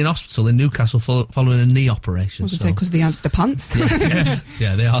currently in hospital in Newcastle following a knee operation. I was going to say, because of the Asda pants.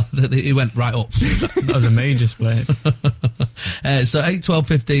 Yeah, they are. He went right up. That was a major split. So 8, 12,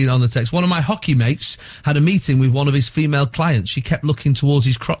 15 on the text. One of my hockey mates had a meeting with one of his female clients. She kept looking towards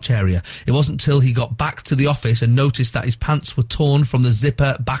his crotch area. It wasn't till he got back to the office and noticed that his pants were torn from the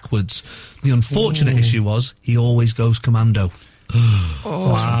zipper backwards. The unfortunate issue was he always goes commando.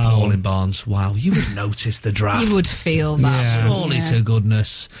 Wow. Pauline Barnes. Wow, you would notice the draft. You would feel that. Surely to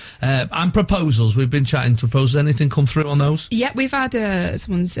goodness. And proposals. We've been chatting proposals. Anything come through on those? Yeah, we've had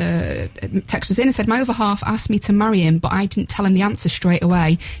someone's text us in and said, my other half asked me to marry him, but I didn't tell him the answer straight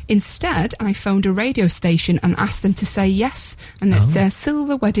away. Instead, I phoned a radio station and asked them to say yes. And it's a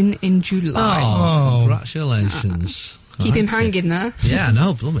silver wedding in July. Oh, congratulations. Keep him hanging there. Yeah, I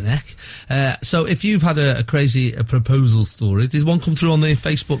know, blooming heck. So if you've had a crazy proposal story, did one come through on the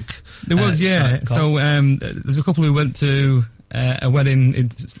Facebook? There was, yeah. So there's a couple who went to a wedding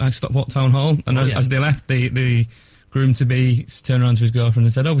in Stockport Town Hall, and as they left, the groom-to-be turned around to his girlfriend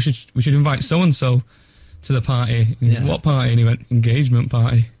and said, we should invite so-and-so to the party. Yeah. What party? And he went, engagement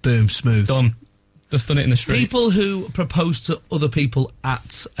party. Boom, smooth. Done. Just done it in the street. People who propose to other people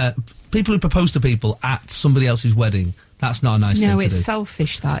at... people who propose to people at somebody else's wedding, that's not a nice thing to do. No, it's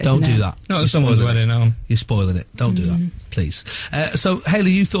selfish, that, Don't isn't do it? that. Not at someone's wedding, no. You're spoiling it. Don't do that, please. So,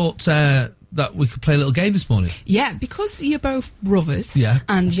 Hayley, you thought that we could play a little game this morning? Yeah, because you're both brothers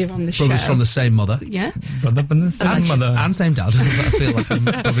and you're on the show. Brothers from the same mother. Yeah. Brother from the same mother. And same dad. I feel like I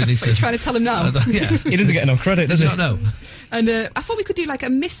probably need to... Are you trying to tell him now? Yeah. He doesn't get enough credit, does he? Does he not know? And I thought we could do like a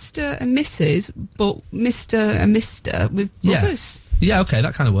Mr. and Mrs., but Mr. and Mr. with brothers. Yeah, okay,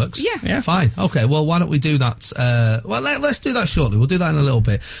 that kind of works. Yeah. Fine. Okay, well, why don't we do that? Let's do that shortly. We'll do that in a little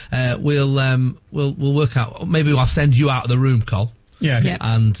bit. We'll work out. Maybe I'll send you out of the room, Col. Yeah.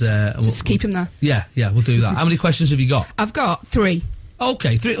 And just keep him there. Yeah, we'll do that. How many questions have you got? I've got 3.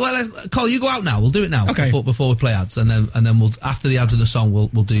 Okay, 3. Well, Col, you go out now. We'll do it now. Okay. Before we play ads, and then we'll after the ads of the song we'll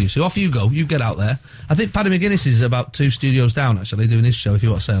do you. So off you go. You get out there. I think Paddy McGuinness is about 2 studios down actually doing his show. If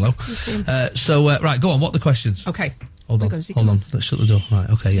you want to say hello. Right, go on. What are the questions? Okay. Hold on. Let's shut the door. Right,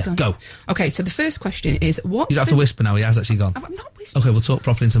 okay, yeah, go. Okay, so the first question is, You don't have to whisper now, he has actually gone. I'm not whispering. Okay, we'll talk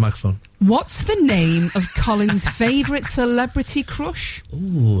properly into the microphone. What's the name of Colin's favourite celebrity crush?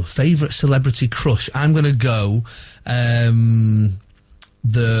 Ooh, favourite celebrity crush. I'm going to go, the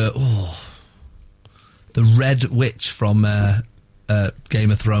Red Witch from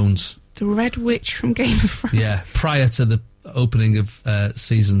Game of Thrones. The Red Witch from Game of Thrones? Yeah, prior to the opening of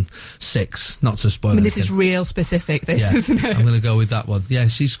season 6. Not to spoil. This is real specific. Isn't it? I'm going to go with that one. Yeah,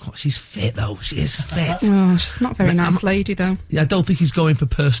 she's fit though. She is fit. Oh, she's not a very nice lady though. Yeah, I don't think he's going for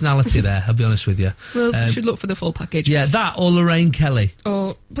personality there. I'll be honest with you. Well, you should look for the full package. Yeah, that or Lorraine Kelly.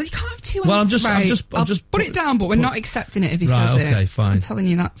 Oh, but you can't have 2 Well, answers. I'm just put it down, but we're not accepting it if he says it. Okay, fine. I'm telling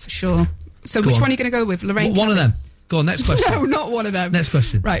you that for sure. So which one are you going to go with, Lorraine? One of them. Go on, next question. No, not one of them. Next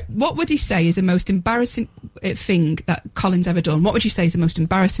question. Right, what would he say is the most embarrassing thing that Colin's ever done? What would you say is the most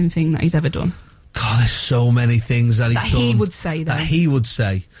embarrassing thing that he's ever done? God, there's so many things that he's done. He would say, though. That he would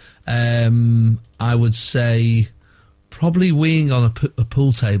say. I would say probably weeing on a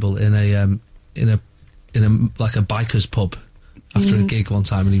pool table in a like a biker's pub after a gig one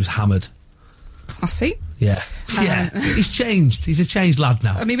time, and he was hammered. Classy. Yeah. He's changed. He's a changed lad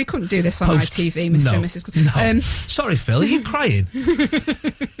now. I mean, we couldn't do this on ITV, Mr. and Mrs. No. Sorry, Phil, are you crying?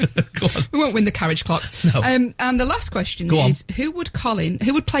 Go on. We won't win the carriage clock. No. And the last question is, who would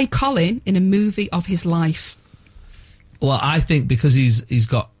play Colin in a movie of his life? Well, I think because he's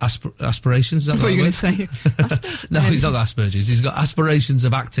got aspirations. I thought you were going to say Asperger's. No, he's not got Asperger's. He's got aspirations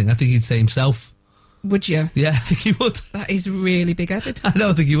of acting. I think he'd say himself. Would you? Yeah, I think he would. That is really big-headed. I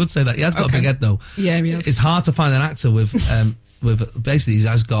don't think he would say that. He has got a big head, though. Yeah, he has. It's hard to find an actor with basically he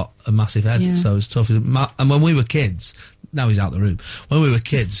has got a massive head, so it's tough. And when we were kids, now he's out the room. When we were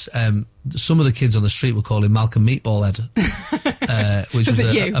kids, some of the kids on the street were calling Malcolm Meatball Head. Which was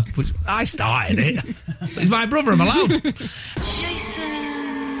it you? which I started it. He's my brother, I'm allowed. Jason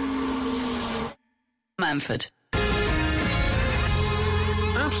Manford,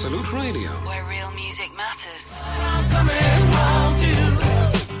 Absolute Radio. where real music matters.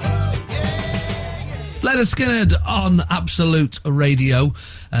 Leonard Skinner on Absolute Radio.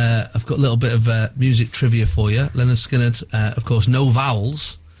 I've got a little bit of music trivia for you. Leonard Skinner, of course, no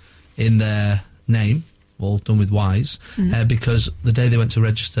vowels in their name, all done with Y's, because the day they went to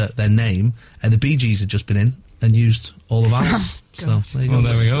register their name, the Bee Gees had just been in and used all the vowels. So there you go. Well,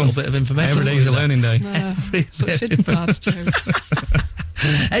 there we go. A little bit of information. Every day's a learning day. Such a dad joke.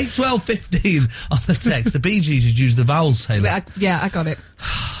 8, 12, 15 on the text. The Bee Gees had used the vowels, Hayley. I got it.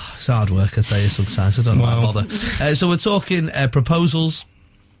 It's hard work, I tell you sometimes. I don't know why I bother. So we're talking proposals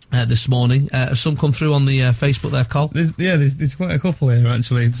this morning. Have some come through on the Facebook there, Col? There's quite a couple here,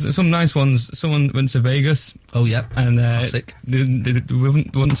 actually. Some nice ones. Someone went to Vegas. Oh, yeah. And classic. they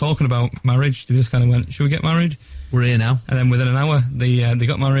weren't talking about marriage. They just kind of went, should we get married? We're here now. And then within an hour, they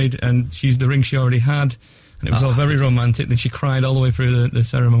got married, and she used the ring she already had. And it was all very romantic. Then she cried all the way through the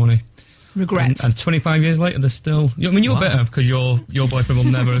ceremony. Regret. And 25 years later, they're still... I mean, you're better, because your boyfriend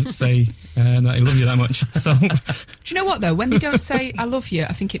will never say that he loves you that much. So, Do you know what, though? When they don't say, I love you,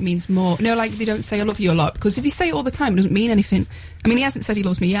 I think it means more. No, like, they don't say, I love you a lot. Because if you say it all the time, it doesn't mean anything. I mean, he hasn't said he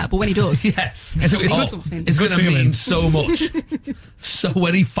loves me yet, but when he does... Yes. It's It's going to mean so much. So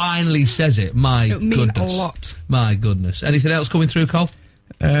when he finally says it, my It'll mean goodness. a lot. My goodness. Anything else coming through, Col?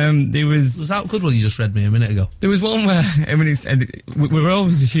 there was that good one you just read me a minute ago? There was one where, I mean, we were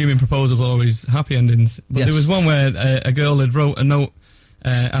always assuming proposals are always happy endings, but Yes. there was one where a girl had wrote a note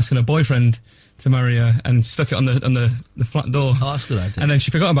asking her boyfriend to marry her and stuck it on the flat door. Oh, that's a good idea. And then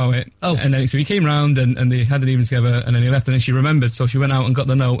she forgot about it. Oh. And then so he came round and they had an evening together, and then he left, and then she remembered, so she went out and got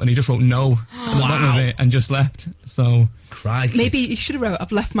the note, and he just wrote no at the bottom of it and just left. So Crikey. Maybe you should have wrote,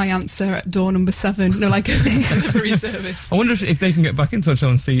 I've left my answer at door number 7. No, like a delivery service. I wonder if they can get back in touch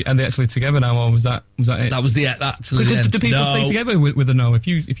and see, are they actually together now, or was that it? That was actually the Because end. do people No. stay together with a no? If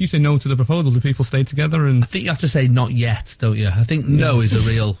you say no to the proposal, do people stay together? And I think you have to say not yet, don't you? I think no is a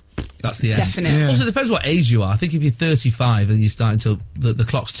real... That's the end. Definite. Yeah. Also, it depends what age you are. I think if you're 35 and you're starting to... The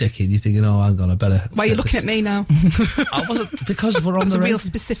clock's ticking, you're thinking, oh, hang on, I better... Why are you looking at me now? I wasn't... Because we're on That's the a real radio.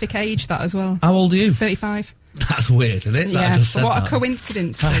 specific age, that as well. How old are you? 35. That's weird, isn't it? That I Yeah, just said what that. a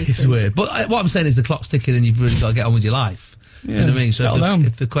coincidence. That is Jason. weird. But what I'm saying is the clock's ticking and you've really got to get on with your life. You know what I mean? So settle down.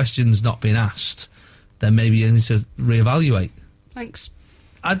 if the question's not been asked, then maybe you need to reevaluate. Thanks.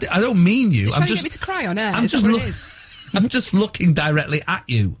 I don't mean you. You're trying to get me to cry on air. I'm Is that just what look- it is? I'm just looking directly at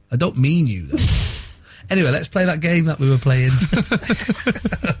you. I don't mean you, though. Anyway, let's play that game that we were playing.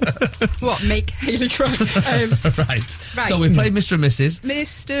 What, make Hayley cry? Right. So we played Mr. and Mrs.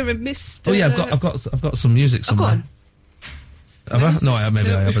 Mr. and Mr. Oh yeah, I've got some music Oh, go somewhere. on. Have I? No,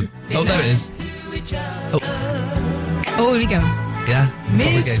 maybe I haven't. Oh, there it is. Oh, here we go. Yeah. it's a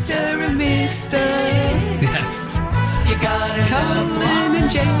proper game. Mr. and Mr. Yes. Colin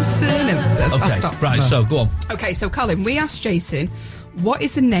and Jason. I'll Okay. stop. Right. So go on. Okay, so Colin, we asked Jason, what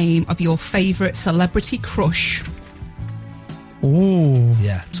is the name of your favourite celebrity crush? oh,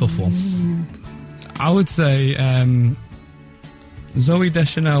 Yeah. Tough one. I would say Zooey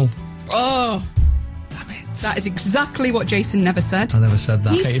Deschanel. Oh, that is exactly what Jason never said. I never said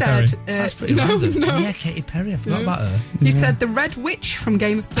that. He Katy said, That's pretty no, random. no. Yeah, Katy Perry. I forgot about her. He said the Red Witch from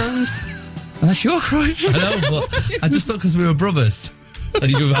Game of Thrones. That's your crush. I know, but I just thought because we were brothers that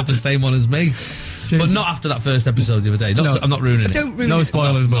you would have the same one as me. But not after that first episode the other day. No. I'm not ruining it. Don't ruin No it.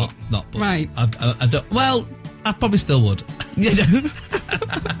 spoilers, but Not. But Right. I don't. Well, I probably still would.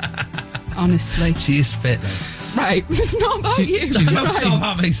 Honestly. She is fit, though. Right, it's not about you. It's not Right.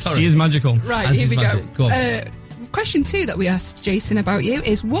 about me. Sorry. she is magical. Right, And here she's we magic. Go go. on. Question 2 that we asked Jason about you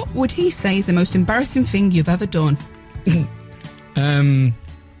is, what would he say is the most embarrassing thing you've ever done? Um,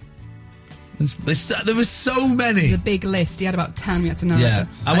 There was so many. The big list. He had about 10. We had to narrow it Yeah, down.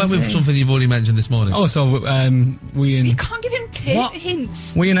 I went with see. something you've already mentioned this morning. oh, so we You in can't give him What?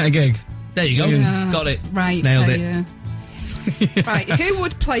 hints. we in at a gig. There you go. Yeah. Got it. Right. Nailed okay, it. yeah. Right, who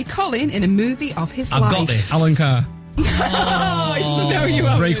would play Colin in a movie of his I've life? got this. Alan Carr, Oh, no, you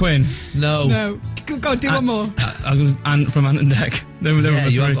haven't. Ray Quinn. No. No. Go on, do one more. I was Ant from Ant and Deck. They were Yeah,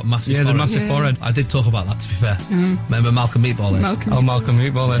 the you have three. got massive Yeah, the forehead. massive Yeah. forehead. I did talk about that, to be fair. Remember Malcolm Meatball then? Malcolm. Oh, Malcolm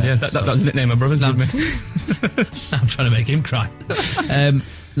Meatball. Yeah, that was the nickname my brothers gave me. I'm trying to make him cry.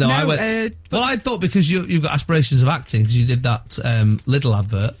 No, I went... well, I thought because you've got aspirations of acting, because you did that Lidl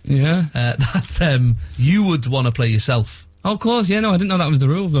advert, Yeah. that you would want to play yourself. Oh, of course. Yeah, no, I didn't know that was the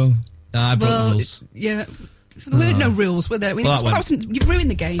rule though. I broke the Well, rules. yeah. There were no rules, were there? I mean, you've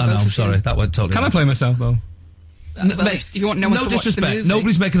ruined the game. I know, I'm sorry. That went totally Can wrong. I play myself, though? If you want no one to watch the movie.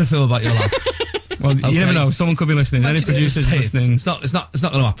 Nobody's making a film about your life. Well, you never know. Someone could be listening. Any producers listening. It's not going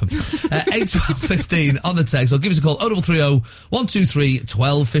to happen. 8 12 15 on the text. Or give us a call. 0330 123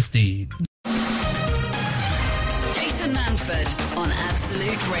 1215. Jason Manford on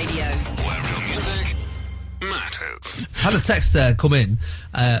Absolute Radio. Where real music matters. Had a text come in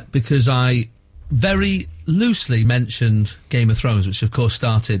because I very loosely mentioned Game of Thrones, which of course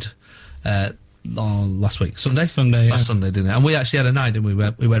started last week, Sunday, yeah. Last Sunday, didn't it? And we actually had a night, and we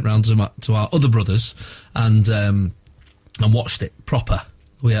went round to our other brothers and watched it proper.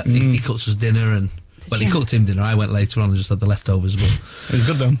 He cooked us dinner, and he cooked him dinner. I went later on and just had the leftovers. But it was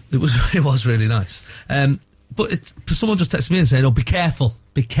good though. It was really nice. But someone just texted me and said, "Oh, be careful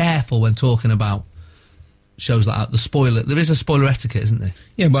when talking about shows like that. The spoiler. There is a spoiler etiquette, isn't there?"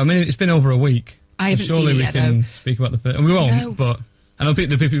 Yeah, but I mean, it's been over a week. I haven't seen it surely we yet, can though. speak about the first, and we won't. But I know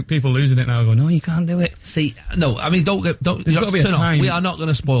people losing it now. Going, no, you can't do it. See, no, I mean, don't. There's got to be a time. We are not going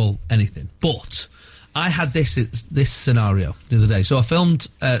to spoil anything. But I had this scenario the other day. So I filmed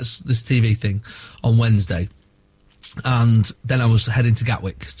this TV thing on Wednesday, and then I was heading to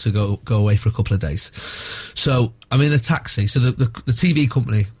Gatwick to go away for a couple of days. So I'm in a taxi. So the TV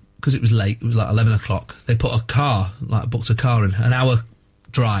company, because it was late, it was like 11 o'clock. They put a car, booked a car in, an hour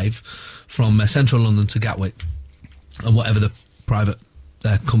drive from central London to Gatwick, and whatever the private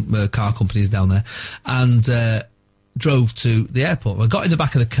car company is down there, and drove to the airport. I got in the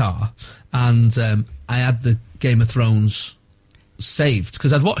back of the car, and I had the Game of Thrones saved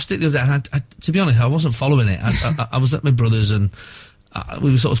because I'd watched it the other day, and I, to be honest, I wasn't following it. I was at my brother's, and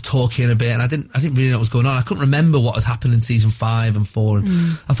we were sort of talking a bit, and I didn't really know what was going on. I couldn't remember what had happened in season 5 and 4, and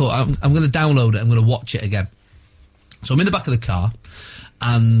I thought I'm going to download it. I'm going to watch it again. So I'm in the back of the car,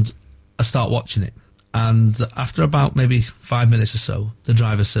 and I start watching it. And after about maybe 5 minutes or so, the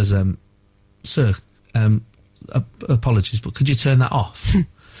driver says, "Sir, apologies, but could you turn that off?"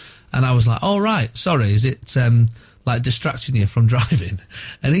 And I was like, "Oh, right, sorry, is it distracting you from driving?"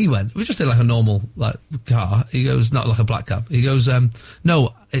 And he went, "We just did like a normal car." He goes, "Not like a black cab." He goes,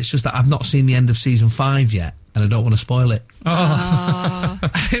 "No, it's just that I've not seen the end of season 5 yet, and I don't want to spoil it."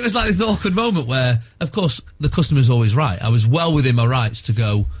 It was like this awkward moment where, of course, the customer's always right. I was well within my rights to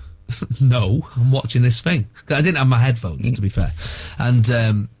go, "No, I'm watching this thing." I didn't have my headphones, to be fair.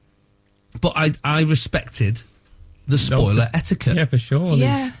 And but I respected the spoiler etiquette. Yeah, for sure.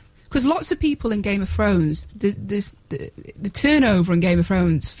 Yeah, because lots of people in Game of Thrones, the turnover in Game of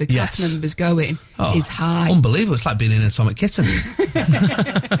Thrones for cast members going is high. Unbelievable. It's like being in Atomic Kitten.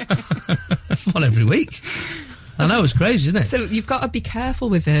 It's one every week. I know, it's crazy, isn't it? So you've got to be careful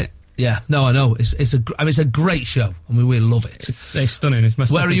with it. Yeah, no, I know. It's a great show, and we really love it. It's stunning. It's my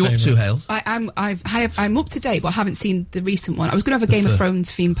Where are you up to, Hale? I'm up to date, but I haven't seen the recent one. I was going to have a Game of Thrones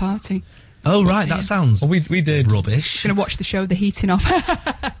themed party. Oh, right, that sounds we did rubbish. Going to watch the show The Heating Off.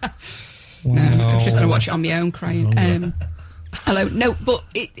 Wow. No, I was just going to watch it on my own, crying. Hello, no, but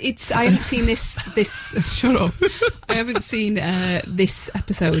it's. I haven't seen this. Shut up. I haven't seen this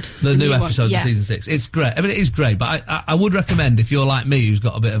episode. The new episode one. of season 6. It's great. I mean, it is great, but I would recommend, if you're like me, who's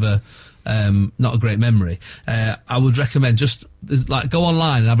got a bit of a not a great memory, I would recommend just go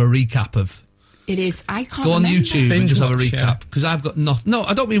online and have a recap of. It is. I can't go on remember. YouTube and just have a recap, because I've got no.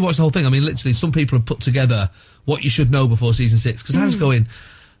 I don't mean watch the whole thing. I mean, literally, some people have put together what you should know before season 6. Because I was going,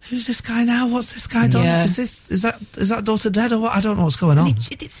 who's this guy now? What's this guy done? Yeah. Is that daughter dead or what? I don't know what's going on.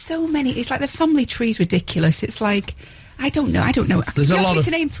 It's so many. It's like the family tree's ridiculous. It's like I don't know. There's if you a lot asked me of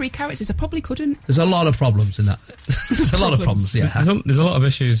to name 3 characters, I probably couldn't. There's a lot of problems in that. There's a lot of problems. Yeah, there's a lot of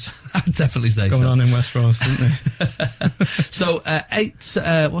issues. I'd definitely say going on in Westeros, isn't there? So 8.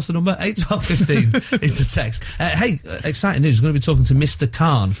 What's the number? 8 12 15 is the text. Hey, exciting news! We're going to be talking to Mr.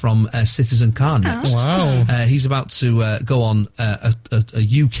 Khan from Citizen Khan next. Wow. He's about to go on a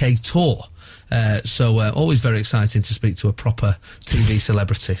UK tour. So always very exciting to speak to a proper TV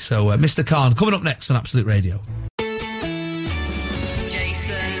celebrity. So Mr. Khan coming up next on Absolute Radio.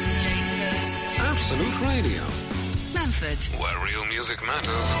 Jason. Absolute Radio. Manford. Where real music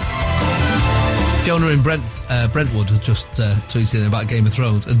matters. Fiona in Brentwood has just tweeted in about Game of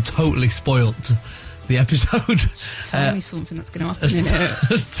Thrones and totally spoilt the episode. Tell me something that's going to happen in it.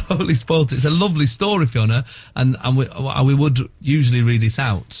 Has totally spoilt it. It's a lovely story, Fiona, and we would usually read it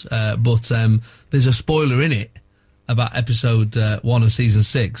out, but there's a spoiler in it about episode 1 of season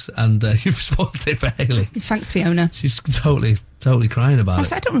 6, and you've spoiled it for Hayley. Thanks, Fiona. She's totally crying about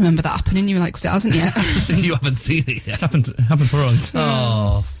it. I don't remember that happening. You were like, because it hasn't yet. You haven't seen it yet. It's happened for us.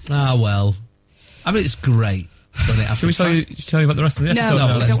 Oh, well. I mean, it's great. Should we tell you about the rest of the episode?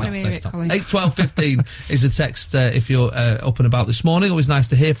 No, don't want to hear it, Colin. 8 12 15 is a text if you're up and about this morning. Always nice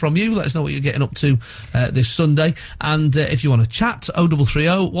to hear from you. Let us know what you're getting up to this Sunday. And if you want to chat, 0330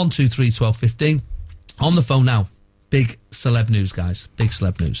 123 1215. On the phone now. Big celeb news, guys. Big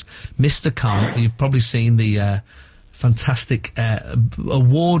celeb news. Mr. Khan, you've probably seen the fantastic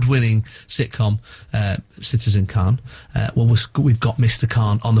award-winning sitcom Citizen Khan. Well, we've got Mr.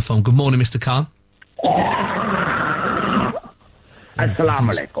 Khan on the phone. Good morning, Mr. Khan.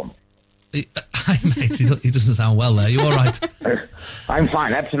 Assalamu alaikum. Hi, mate. He doesn't sound well there. You all right? I'm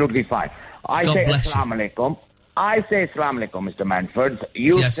fine, absolutely fine. I God say bless assalamu alaikum. I say assalamu alaikum, Mr. Manford.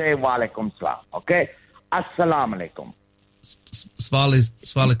 You Yes. say wa alaikum salam, okay? Assalamu alaikum.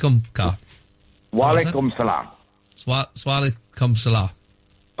 Swalikum Khan. Wa alaikum salam. Swalikum salah.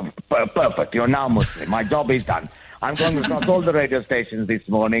 Perfect. You're now Muslim. My job is done. I'm going across all the radio stations this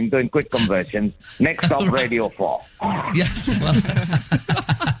morning, doing quick conversions. Next stop, Radio 4. Yes.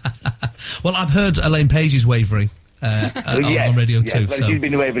 Well, I've heard Elaine Page is wavering on Radio 2. Well, So. she's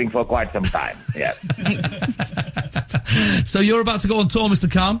been wavering for quite some time, yes. So you're about to go on tour, Mr.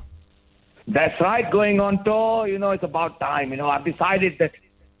 Khan? That's right, going on tour. It's about time. I've decided that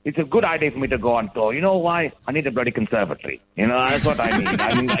it's a good idea for me to go on tour. You know why? I need a bloody conservatory. That's what I need.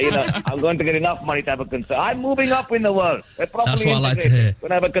 I'm going to get enough money to have a conservatory. I'm moving up in the world. We're properly That's what I like to integrated. hear. We're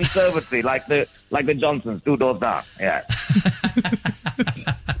going to have a conservatory like the Johnsons, 2 doors down. Yeah.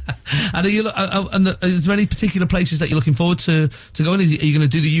 And is there any particular places that you're looking forward to going? Are you going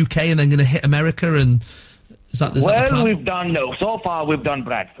to do the UK and then going to hit America? And is that the plan? So far we've done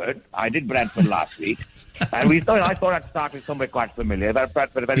Bradford. I did Bradford last week. And I thought I'd start with somewhere quite familiar.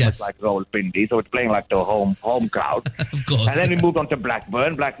 Bradford very much like Rawalpindi, so it's playing like the home crowd. Of course. And then we moved on to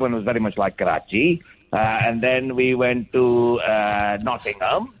Blackburn. Blackburn was very much like Karachi. And then we went to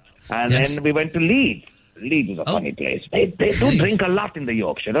Nottingham. And then we went to Leeds. Leeds is a funny place. They do drink a lot in the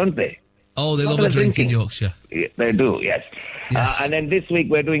Yorkshire, don't they? Oh, they love a drink in Yorkshire. Yeah, they do, yes. And then this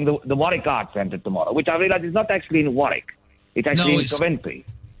week we're doing the Warwick Arts Centre tomorrow, which I realise is not actually in Warwick. It's actually in Coventry.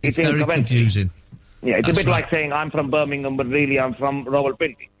 It's very in Coventry. confusing. Yeah, it's a bit like saying I'm from Birmingham, but really I'm from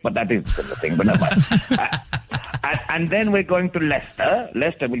Rawalpindi. But that is the thing, but never mind. And then we're going to Leicester.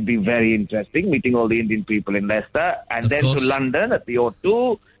 Leicester will be very interesting, meeting all the Indian people in Leicester. And then to London at the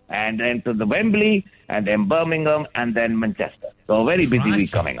O2, and then to the Wembley, and then Birmingham, and then Manchester. So a very busy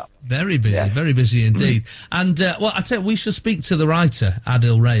week coming up. Very busy indeed. And, well, I tell you, we should speak to the writer,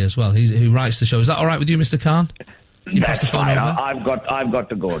 Adil Ray, as well, who writes the show. Is that all right with you, Mr. Khan? That's fine. I've got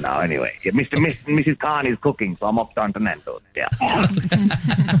to go now anyway. Yeah, Mrs. Khan is cooking, so I'm off down to Nando's. Yeah.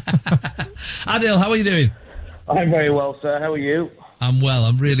 Adil, how are you doing? I'm very well, sir. How are you? I'm well.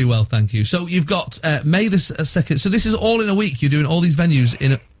 I'm really well, thank you. So you've got May the 2nd. So this is all in a week. You're doing all these venues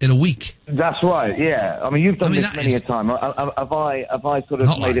in a week. That's right. Yeah. I mean, you've done this many a time. Have I sort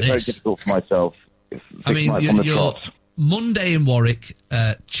of made it very difficult for myself? You're Monday in Warwick,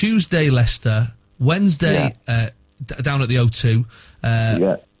 Tuesday Leicester, Wednesday down at the O2.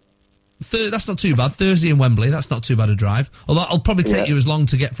 That's not too bad. Thursday in Wembley, that's not too bad a drive. Although it'll probably take you as long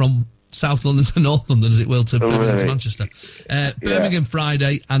to get from South London to North London as it will to Birmingham to Manchester. Birmingham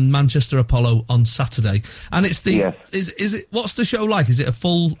Friday and Manchester Apollo on Saturday. And it's is it what's the show like? Is it a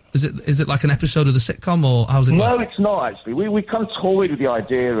full? Is it like an episode of the sitcom, or how's it? No, work? it's not actually. We kind of toyed with the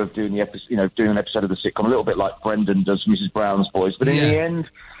idea of doing doing an episode of the sitcom, a little bit like Brendan does Mrs. Brown's Boys, but in the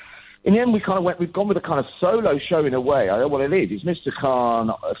end, we've gone with a kind of solo show in a way. Well, it is. It's Mr.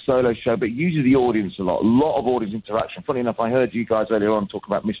 Khan, a solo show, but uses the audience a lot of audience interaction. Funny enough, I heard you guys earlier on talk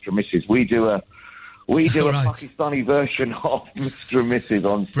about Mr. and Mrs. We do a Pakistani version of Mr. and Mrs.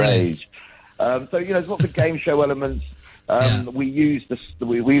 on stage. So, there's lots of game show elements. We use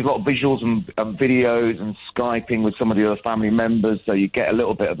we use a lot of visuals and videos and Skyping with some of the other family members, so you get a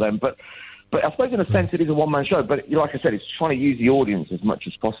little bit of them. But I suppose in a sense it is a one-man show, but like I said, it's trying to use the audience as much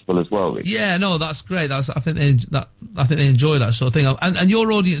as possible as well. Really. Yeah, no, that's great. I think they enjoy that sort of thing. And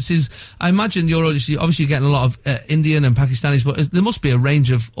your audience is, I imagine your audience, obviously you're getting a lot of Indian and Pakistanis, but there must be a range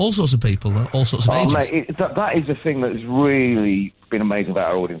of all sorts of people, all sorts of ages. Mate, that is the thing that has really been amazing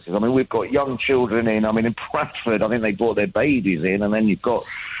about our audiences. I mean, we've got young children in. I mean, in Bradford, I think they brought their babies in, and then you've got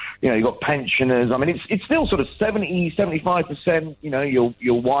pensioners. I mean, it's still sort of 70-75%,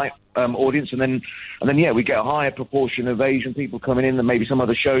 your white audience, and then we get a higher proportion of Asian people coming in than maybe some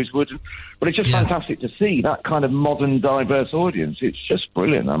other shows would. But it's just fantastic to see that kind of modern, diverse audience. It's just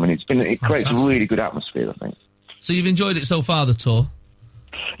brilliant. I mean, it creates a really good atmosphere, I think. So you've enjoyed it so far, the tour?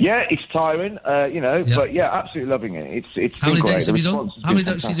 Yeah, it's tiring, but absolutely loving it. It's how many great. dates have you done? How many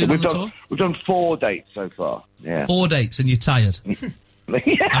dates have you done on the tour? We've done 4 dates so far. Yeah, 4 dates, and you're tired.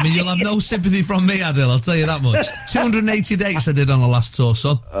 I mean, you'll have no sympathy from me, Adil, I'll tell you that much. 280 dates I did on the last tour,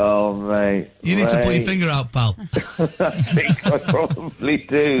 son. Oh, mate. You need to put your finger out, pal. I think I probably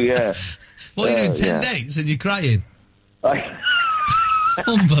do, yeah. What are you doing, 10 dates and you're crying?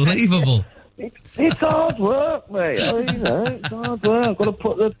 Unbelievable. It's hard work, mate. It's hard work. I've got to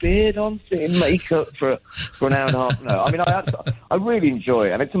put the beard on, sit in makeup for an hour and a half. No, I mean, I really enjoy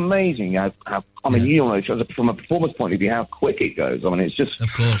it, and it's amazing how I mean, you know, from a performance point of view, how quick it goes. I mean, it's just,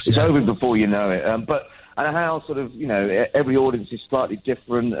 of course, it's over before you know it. And how sort of, you know, every audience is slightly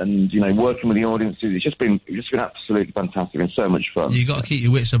different, and, you know, working with the audiences, it's just been absolutely fantastic and so much fun. You've got to keep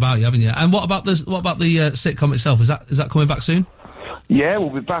your wits about you, haven't you? And what about the sitcom itself? Is that coming back soon? Yeah, we'll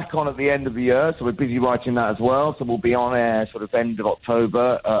be back on at the end of the year, so we're busy writing that as well. So we'll be on air sort of end of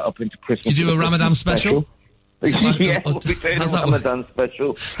October up into Christmas. You do a Ramadan special? Yeah, we'll be doing a Ramadan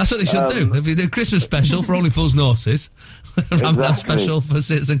special. That's what they should do. If you do a Christmas special for Only Fools Naughties, Ramadan special for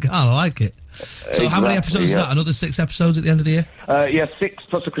Citizen Khan, I like it. So how many episodes is that? Another 6 episodes at the end of the year? Yeah, 6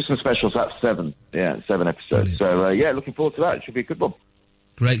 plus a Christmas special, so that's 7. Yeah, 7 episodes. Brilliant. So, looking forward to that. It should be a good one.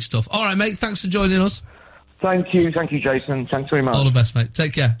 Great stuff. All right, mate, thanks for joining us. Thank you, Jason. Thanks very much. All the best, mate.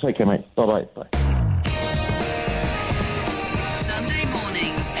 Take care. Take care, mate. Bye-bye. Bye. Sunday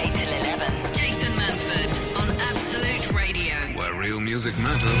mornings, 8 till 11. Jason Manford on Absolute Radio. Where real music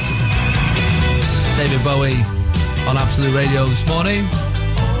matters. David Bowie on Absolute Radio this morning.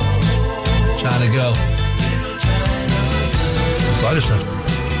 China Girl. That's what I just said.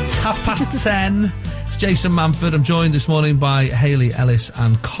 10:30. Jason Manford. I'm joined this morning by Hayley Ellis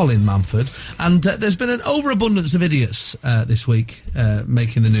and Colin Manford. And there's been an overabundance of idiots this week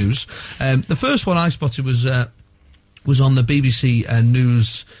making the news. The first one I spotted was on the BBC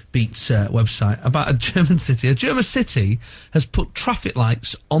News Beats website about a German city. A German city has put traffic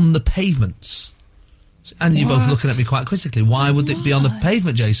lights on the pavements. And you're both looking at me quite quizzically. Why would it be on the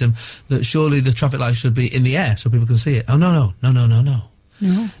pavement, Jason? That surely the traffic lights should be in the air so people can see it. Oh, no. No.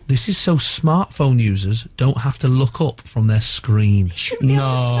 This is so smartphone users don't have to look up from their screen. They shouldn't be on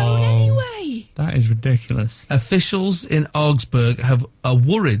the phone anyway. That is ridiculous. Officials in Augsburg are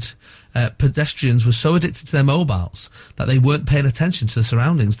worried pedestrians were so addicted to their mobiles that they weren't paying attention to the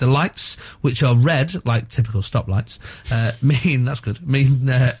surroundings. The lights, which are red, like typical stoplights, mean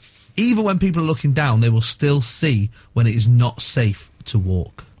even when people are looking down, they will still see when it is not safe to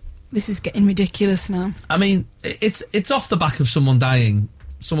walk. This is getting ridiculous now. I mean, it's off the back of someone dying.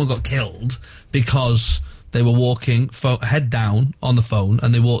 Someone got killed because they were walking head down on the phone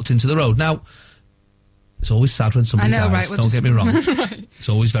and they walked into the road. Now, it's always sad when somebody dies. Right, don't get me wrong. Right. It's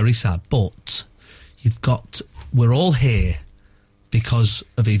always very sad. But we're all here because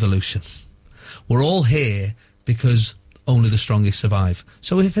of evolution. We're all here because only the strongest survive.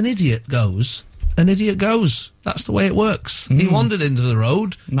 So if an idiot goes... An idiot goes. That's the way it works. He wandered into the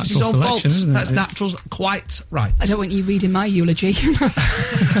road. It's his own fault. That's natural. Quite right. I don't want you reading my eulogy.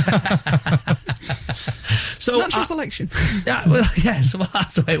 So natural selection. So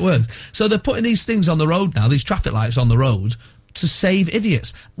that's the way it works. So they're putting these things on the road now, these traffic lights on the road, to save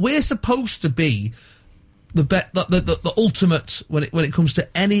idiots. We're supposed to be the ultimate when it comes to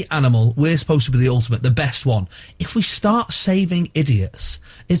any animal. We're supposed to be the ultimate, the best one. If we start saving idiots,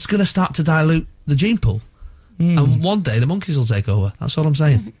 it's going to start to dilute the gene pool, and one day the monkeys will take over. That's all I'm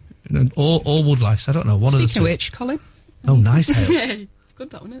saying. Or woodlice. I don't know. One of the two. Speaking of which, Colin. Oh, nice. Yeah, it's good,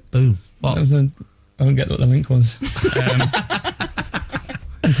 that, wasn't it? Boom. What? I don't get what the link was.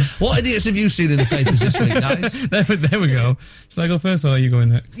 What idiots have you seen in the papers this week, guys? There we go. Shall I go first, or are you going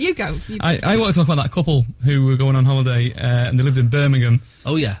next? You go. I want to talk about that couple who were going on holiday and they lived in Birmingham.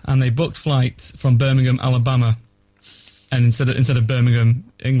 Oh yeah. And they booked flights from Birmingham, Alabama, and instead of Birmingham,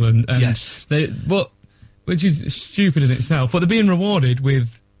 England. And yes. Which is stupid in itself, but they're being rewarded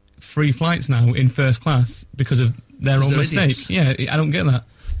with free flights now in first class because of their own mistake. Yeah, I don't get that.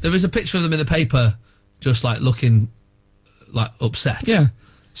 There is a picture of them in the paper, just like looking like upset. Yeah.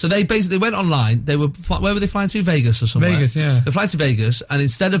 So they basically went online. They were where were they flying to? Vegas or somewhere? Vegas, yeah. They fly to Vegas, and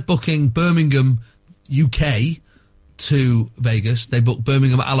instead of booking Birmingham, UK to Vegas, they booked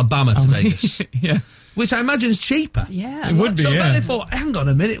Birmingham, Alabama to Vegas. Yeah. Which I imagine is cheaper. Yeah. It would be, So they thought, hang on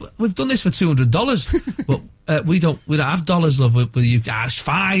a minute, we've done this for $200. But we don't have dollars, love, with you. It's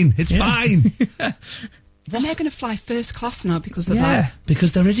fine. It's fine. And they're going to fly first class now because of that.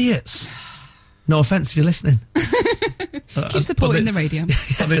 Because they're idiots. No offence if you're listening. Keep supporting the radio.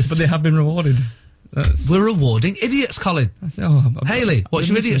 But they have been rewarded. We're rewarding idiots, Colin. Hayley, what's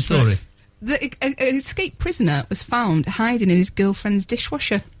your idiot story? An escaped prisoner was found hiding in his girlfriend's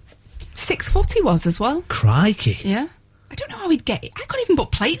dishwasher. 6 foot he was as well. Crikey. Yeah. I don't know how he'd get it. I couldn't even put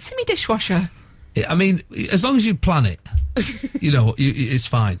plates in my dishwasher. I mean, as long as you plan it, it's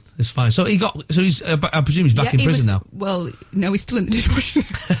fine. It's fine. So he's. I presume he's back in prison now. Well, no, he's still in the dishwasher.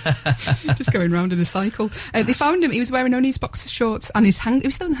 Just going round in a cycle. They found him. He was wearing only his boxer shorts and he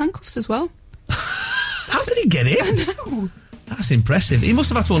was still in handcuffs as well. How did he get in? I know. That's impressive. He must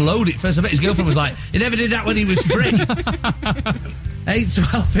have had to unload it first. I bet his girlfriend was like, he never did that when he was free. 8,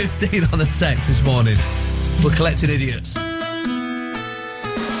 12, 15 on the text this morning. We're collecting idiots.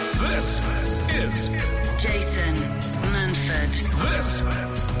 This is Jason Manford. This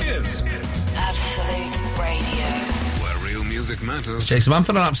is Absolute Radio. where real music matters. Jason Manford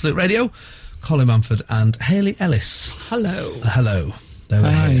on Absolute Radio. Colin Manford and Hayley Ellis. Hello. Hello. They were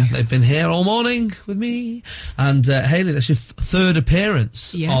here. They've been here all morning with me. And Hayley, that's your third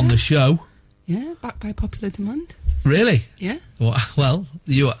appearance on the show. Yeah, back by popular demand. Really? Yeah. Well,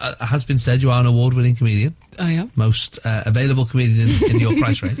 you has been said you are an award-winning comedian. I am. Most available comedian in your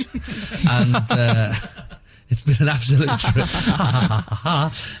price range. And it's been an absolute treat.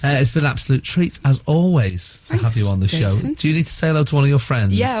 It's been an absolute treat, as always, to have you on the Jason. show. Do you need to say hello to one of your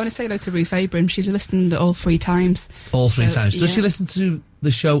friends? Yeah, I want to say hello to Ruth Abram. She's listened all 3 times. All 3 times. Does yeah. she listen to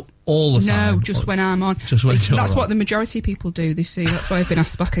the show all the time? No, just when I'm on. Just when you're That's on. what the majority of people do, they see. That's why I've been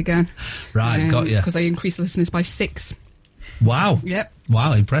asked back again. Right, got you. Because I increased the listeners by 6. Wow. Yep.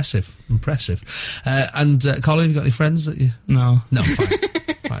 Wow, impressive. And Colin, have you got any friends that you... No. No, fine.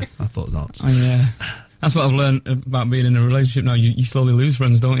 Fine, I thought not. That's what I've learned about being in a relationship now. You slowly lose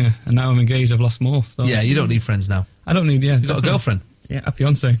friends, don't you? And now I'm engaged, I've lost more. So. Yeah, you don't need friends now. I don't need, You got a girlfriend? Yeah, a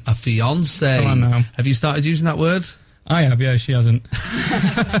fiancé. A fiancé. Come on now. Have you started using that word? I have, yeah, she hasn't.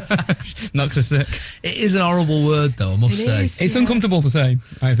 Knocks her sick. It is an horrible word, though, I must say. It's uncomfortable to say,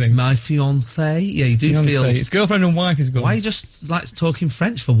 I think. My fiancé? Yeah, you do Fiancé. feel... It's girlfriend and wife is good. Why are you just like talking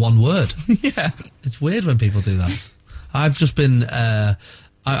French for one word? Yeah. It's weird when people do that. I've just been...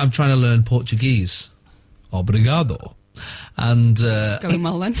 I'm trying to learn Portuguese. Obrigado. And Going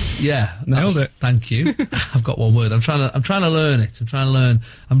well then. yeah, Nailed it. Thank you. I've got one word. I'm trying to learn it.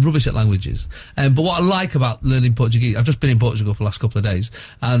 I'm rubbish at languages. But what I like about learning Portuguese, I've just been in Portugal for the last couple of days,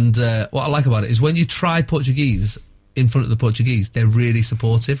 and what I like about it is when you try Portuguese in front of the Portuguese, they're really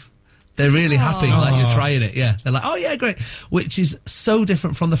supportive. They're really happy, like you're trying it. Yeah, they're like, oh yeah, great. Which is so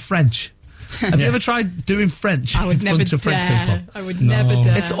different from the French. Have you ever tried doing French I would in never front of French dare. people? I would never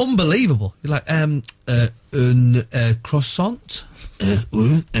dare. It's unbelievable. You're like, un croissant,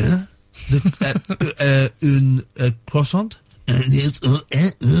 un croissant.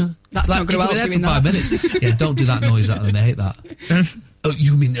 That's not going to help doing for 5 that. minutes. Yeah, don't do that noise at them. They hate that. Oh,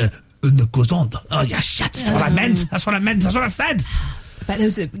 you mean un croissant? Oh, yeah, shit. That's what I meant. That's what I said. I bet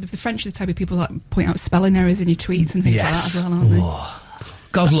the French are the type of people that point out spelling errors in your tweets and things like that as well, aren't they?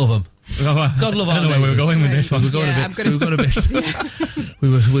 God love them. God love our I don't know where we were going with this one. We were going a bit. We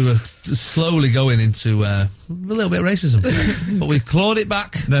were slowly going into a little bit of racism, but we clawed it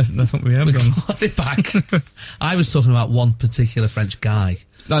back. That's what we have done. Clawed it back. I was talking about one particular French guy.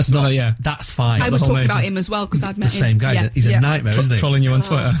 That's not, yeah. That's fine. I was the whole talking about nation. him as well because I'd met The him. same guy. Yeah, He's a yeah. nightmare, isn't he? Trolling you on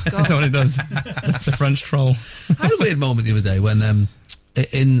Twitter. God. That's what it does. The French troll. I had a weird moment the other day when, when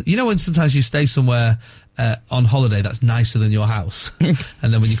sometimes you stay somewhere on holiday that's nicer than your house,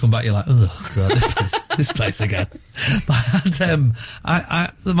 and then when you come back, you're like, oh god, this place again.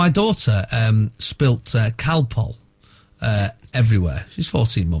 But my daughter spilt Calpol everywhere. She's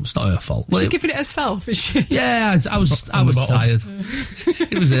 14 months. Not her fault. Is she giving it herself? Is she? Yeah, I was tired.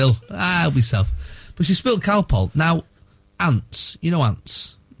 She was ill. Help myself. But she spilled Calpol. Now, ants. You know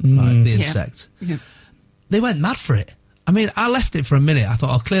ants, right? The insect. Yeah. They went mad for it. I mean, I left it for a minute. I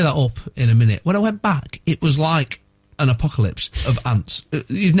thought I'll clear that up in a minute. When I went back, it was like an apocalypse of ants.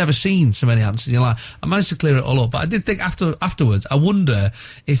 You've never seen so many ants in your life. I managed to clear it all up, but I did think afterwards, I wonder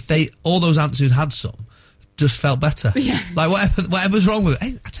if all those ants who'd had some just felt better. Yeah. Like whatever's wrong with it.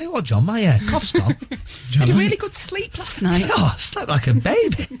 Hey, I tell you what, John, my cough's gone. I had a really good sleep last night. Oh, I slept like a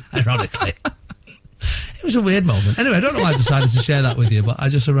baby, ironically. It was a weird moment. Anyway, I don't know why I decided to share that with you, but I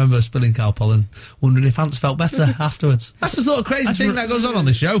just remember spilling Calpol and wondering if ants felt better afterwards. That's the sort of crazy thing that goes on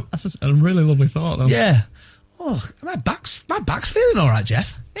the show. That's a really lovely thought, though. Yeah. Oh, my back's feeling all right,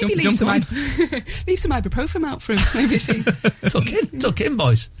 Jeff. Maybe leave some ibuprofen out for him. Maybe see. Tuck in,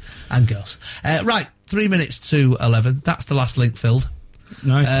 boys and girls. Right, 3 minutes to 11. That's the last link filled.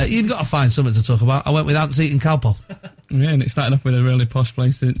 Nice. You've got to find something to talk about. I went with ants eating Calpol. Yeah, and it started off with a really posh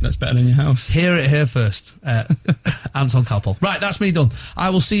place that's better than your house. Hear it here first. Anton Kalpol. Right, that's me done. I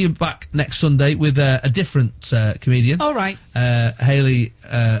will see you back next Sunday with a different comedian. All right. Hayley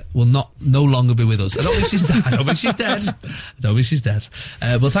will no longer be with us. I don't think she's dead. I don't think she's dead.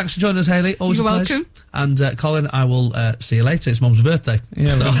 But thanks for joining us, Hayley. Always You're a pleasure. welcome. And Colin, I will see you later. It's Mum's birthday.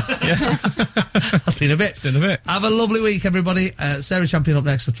 Yeah, I'll see you in a bit. See you in a bit. Have a lovely week, everybody. Sarah Champion up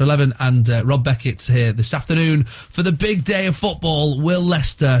next after 11, and Rob Beckett's here this afternoon for the big day of football. Will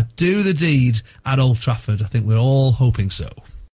Leicester do the deed at Old Trafford? I think we're all hoping so.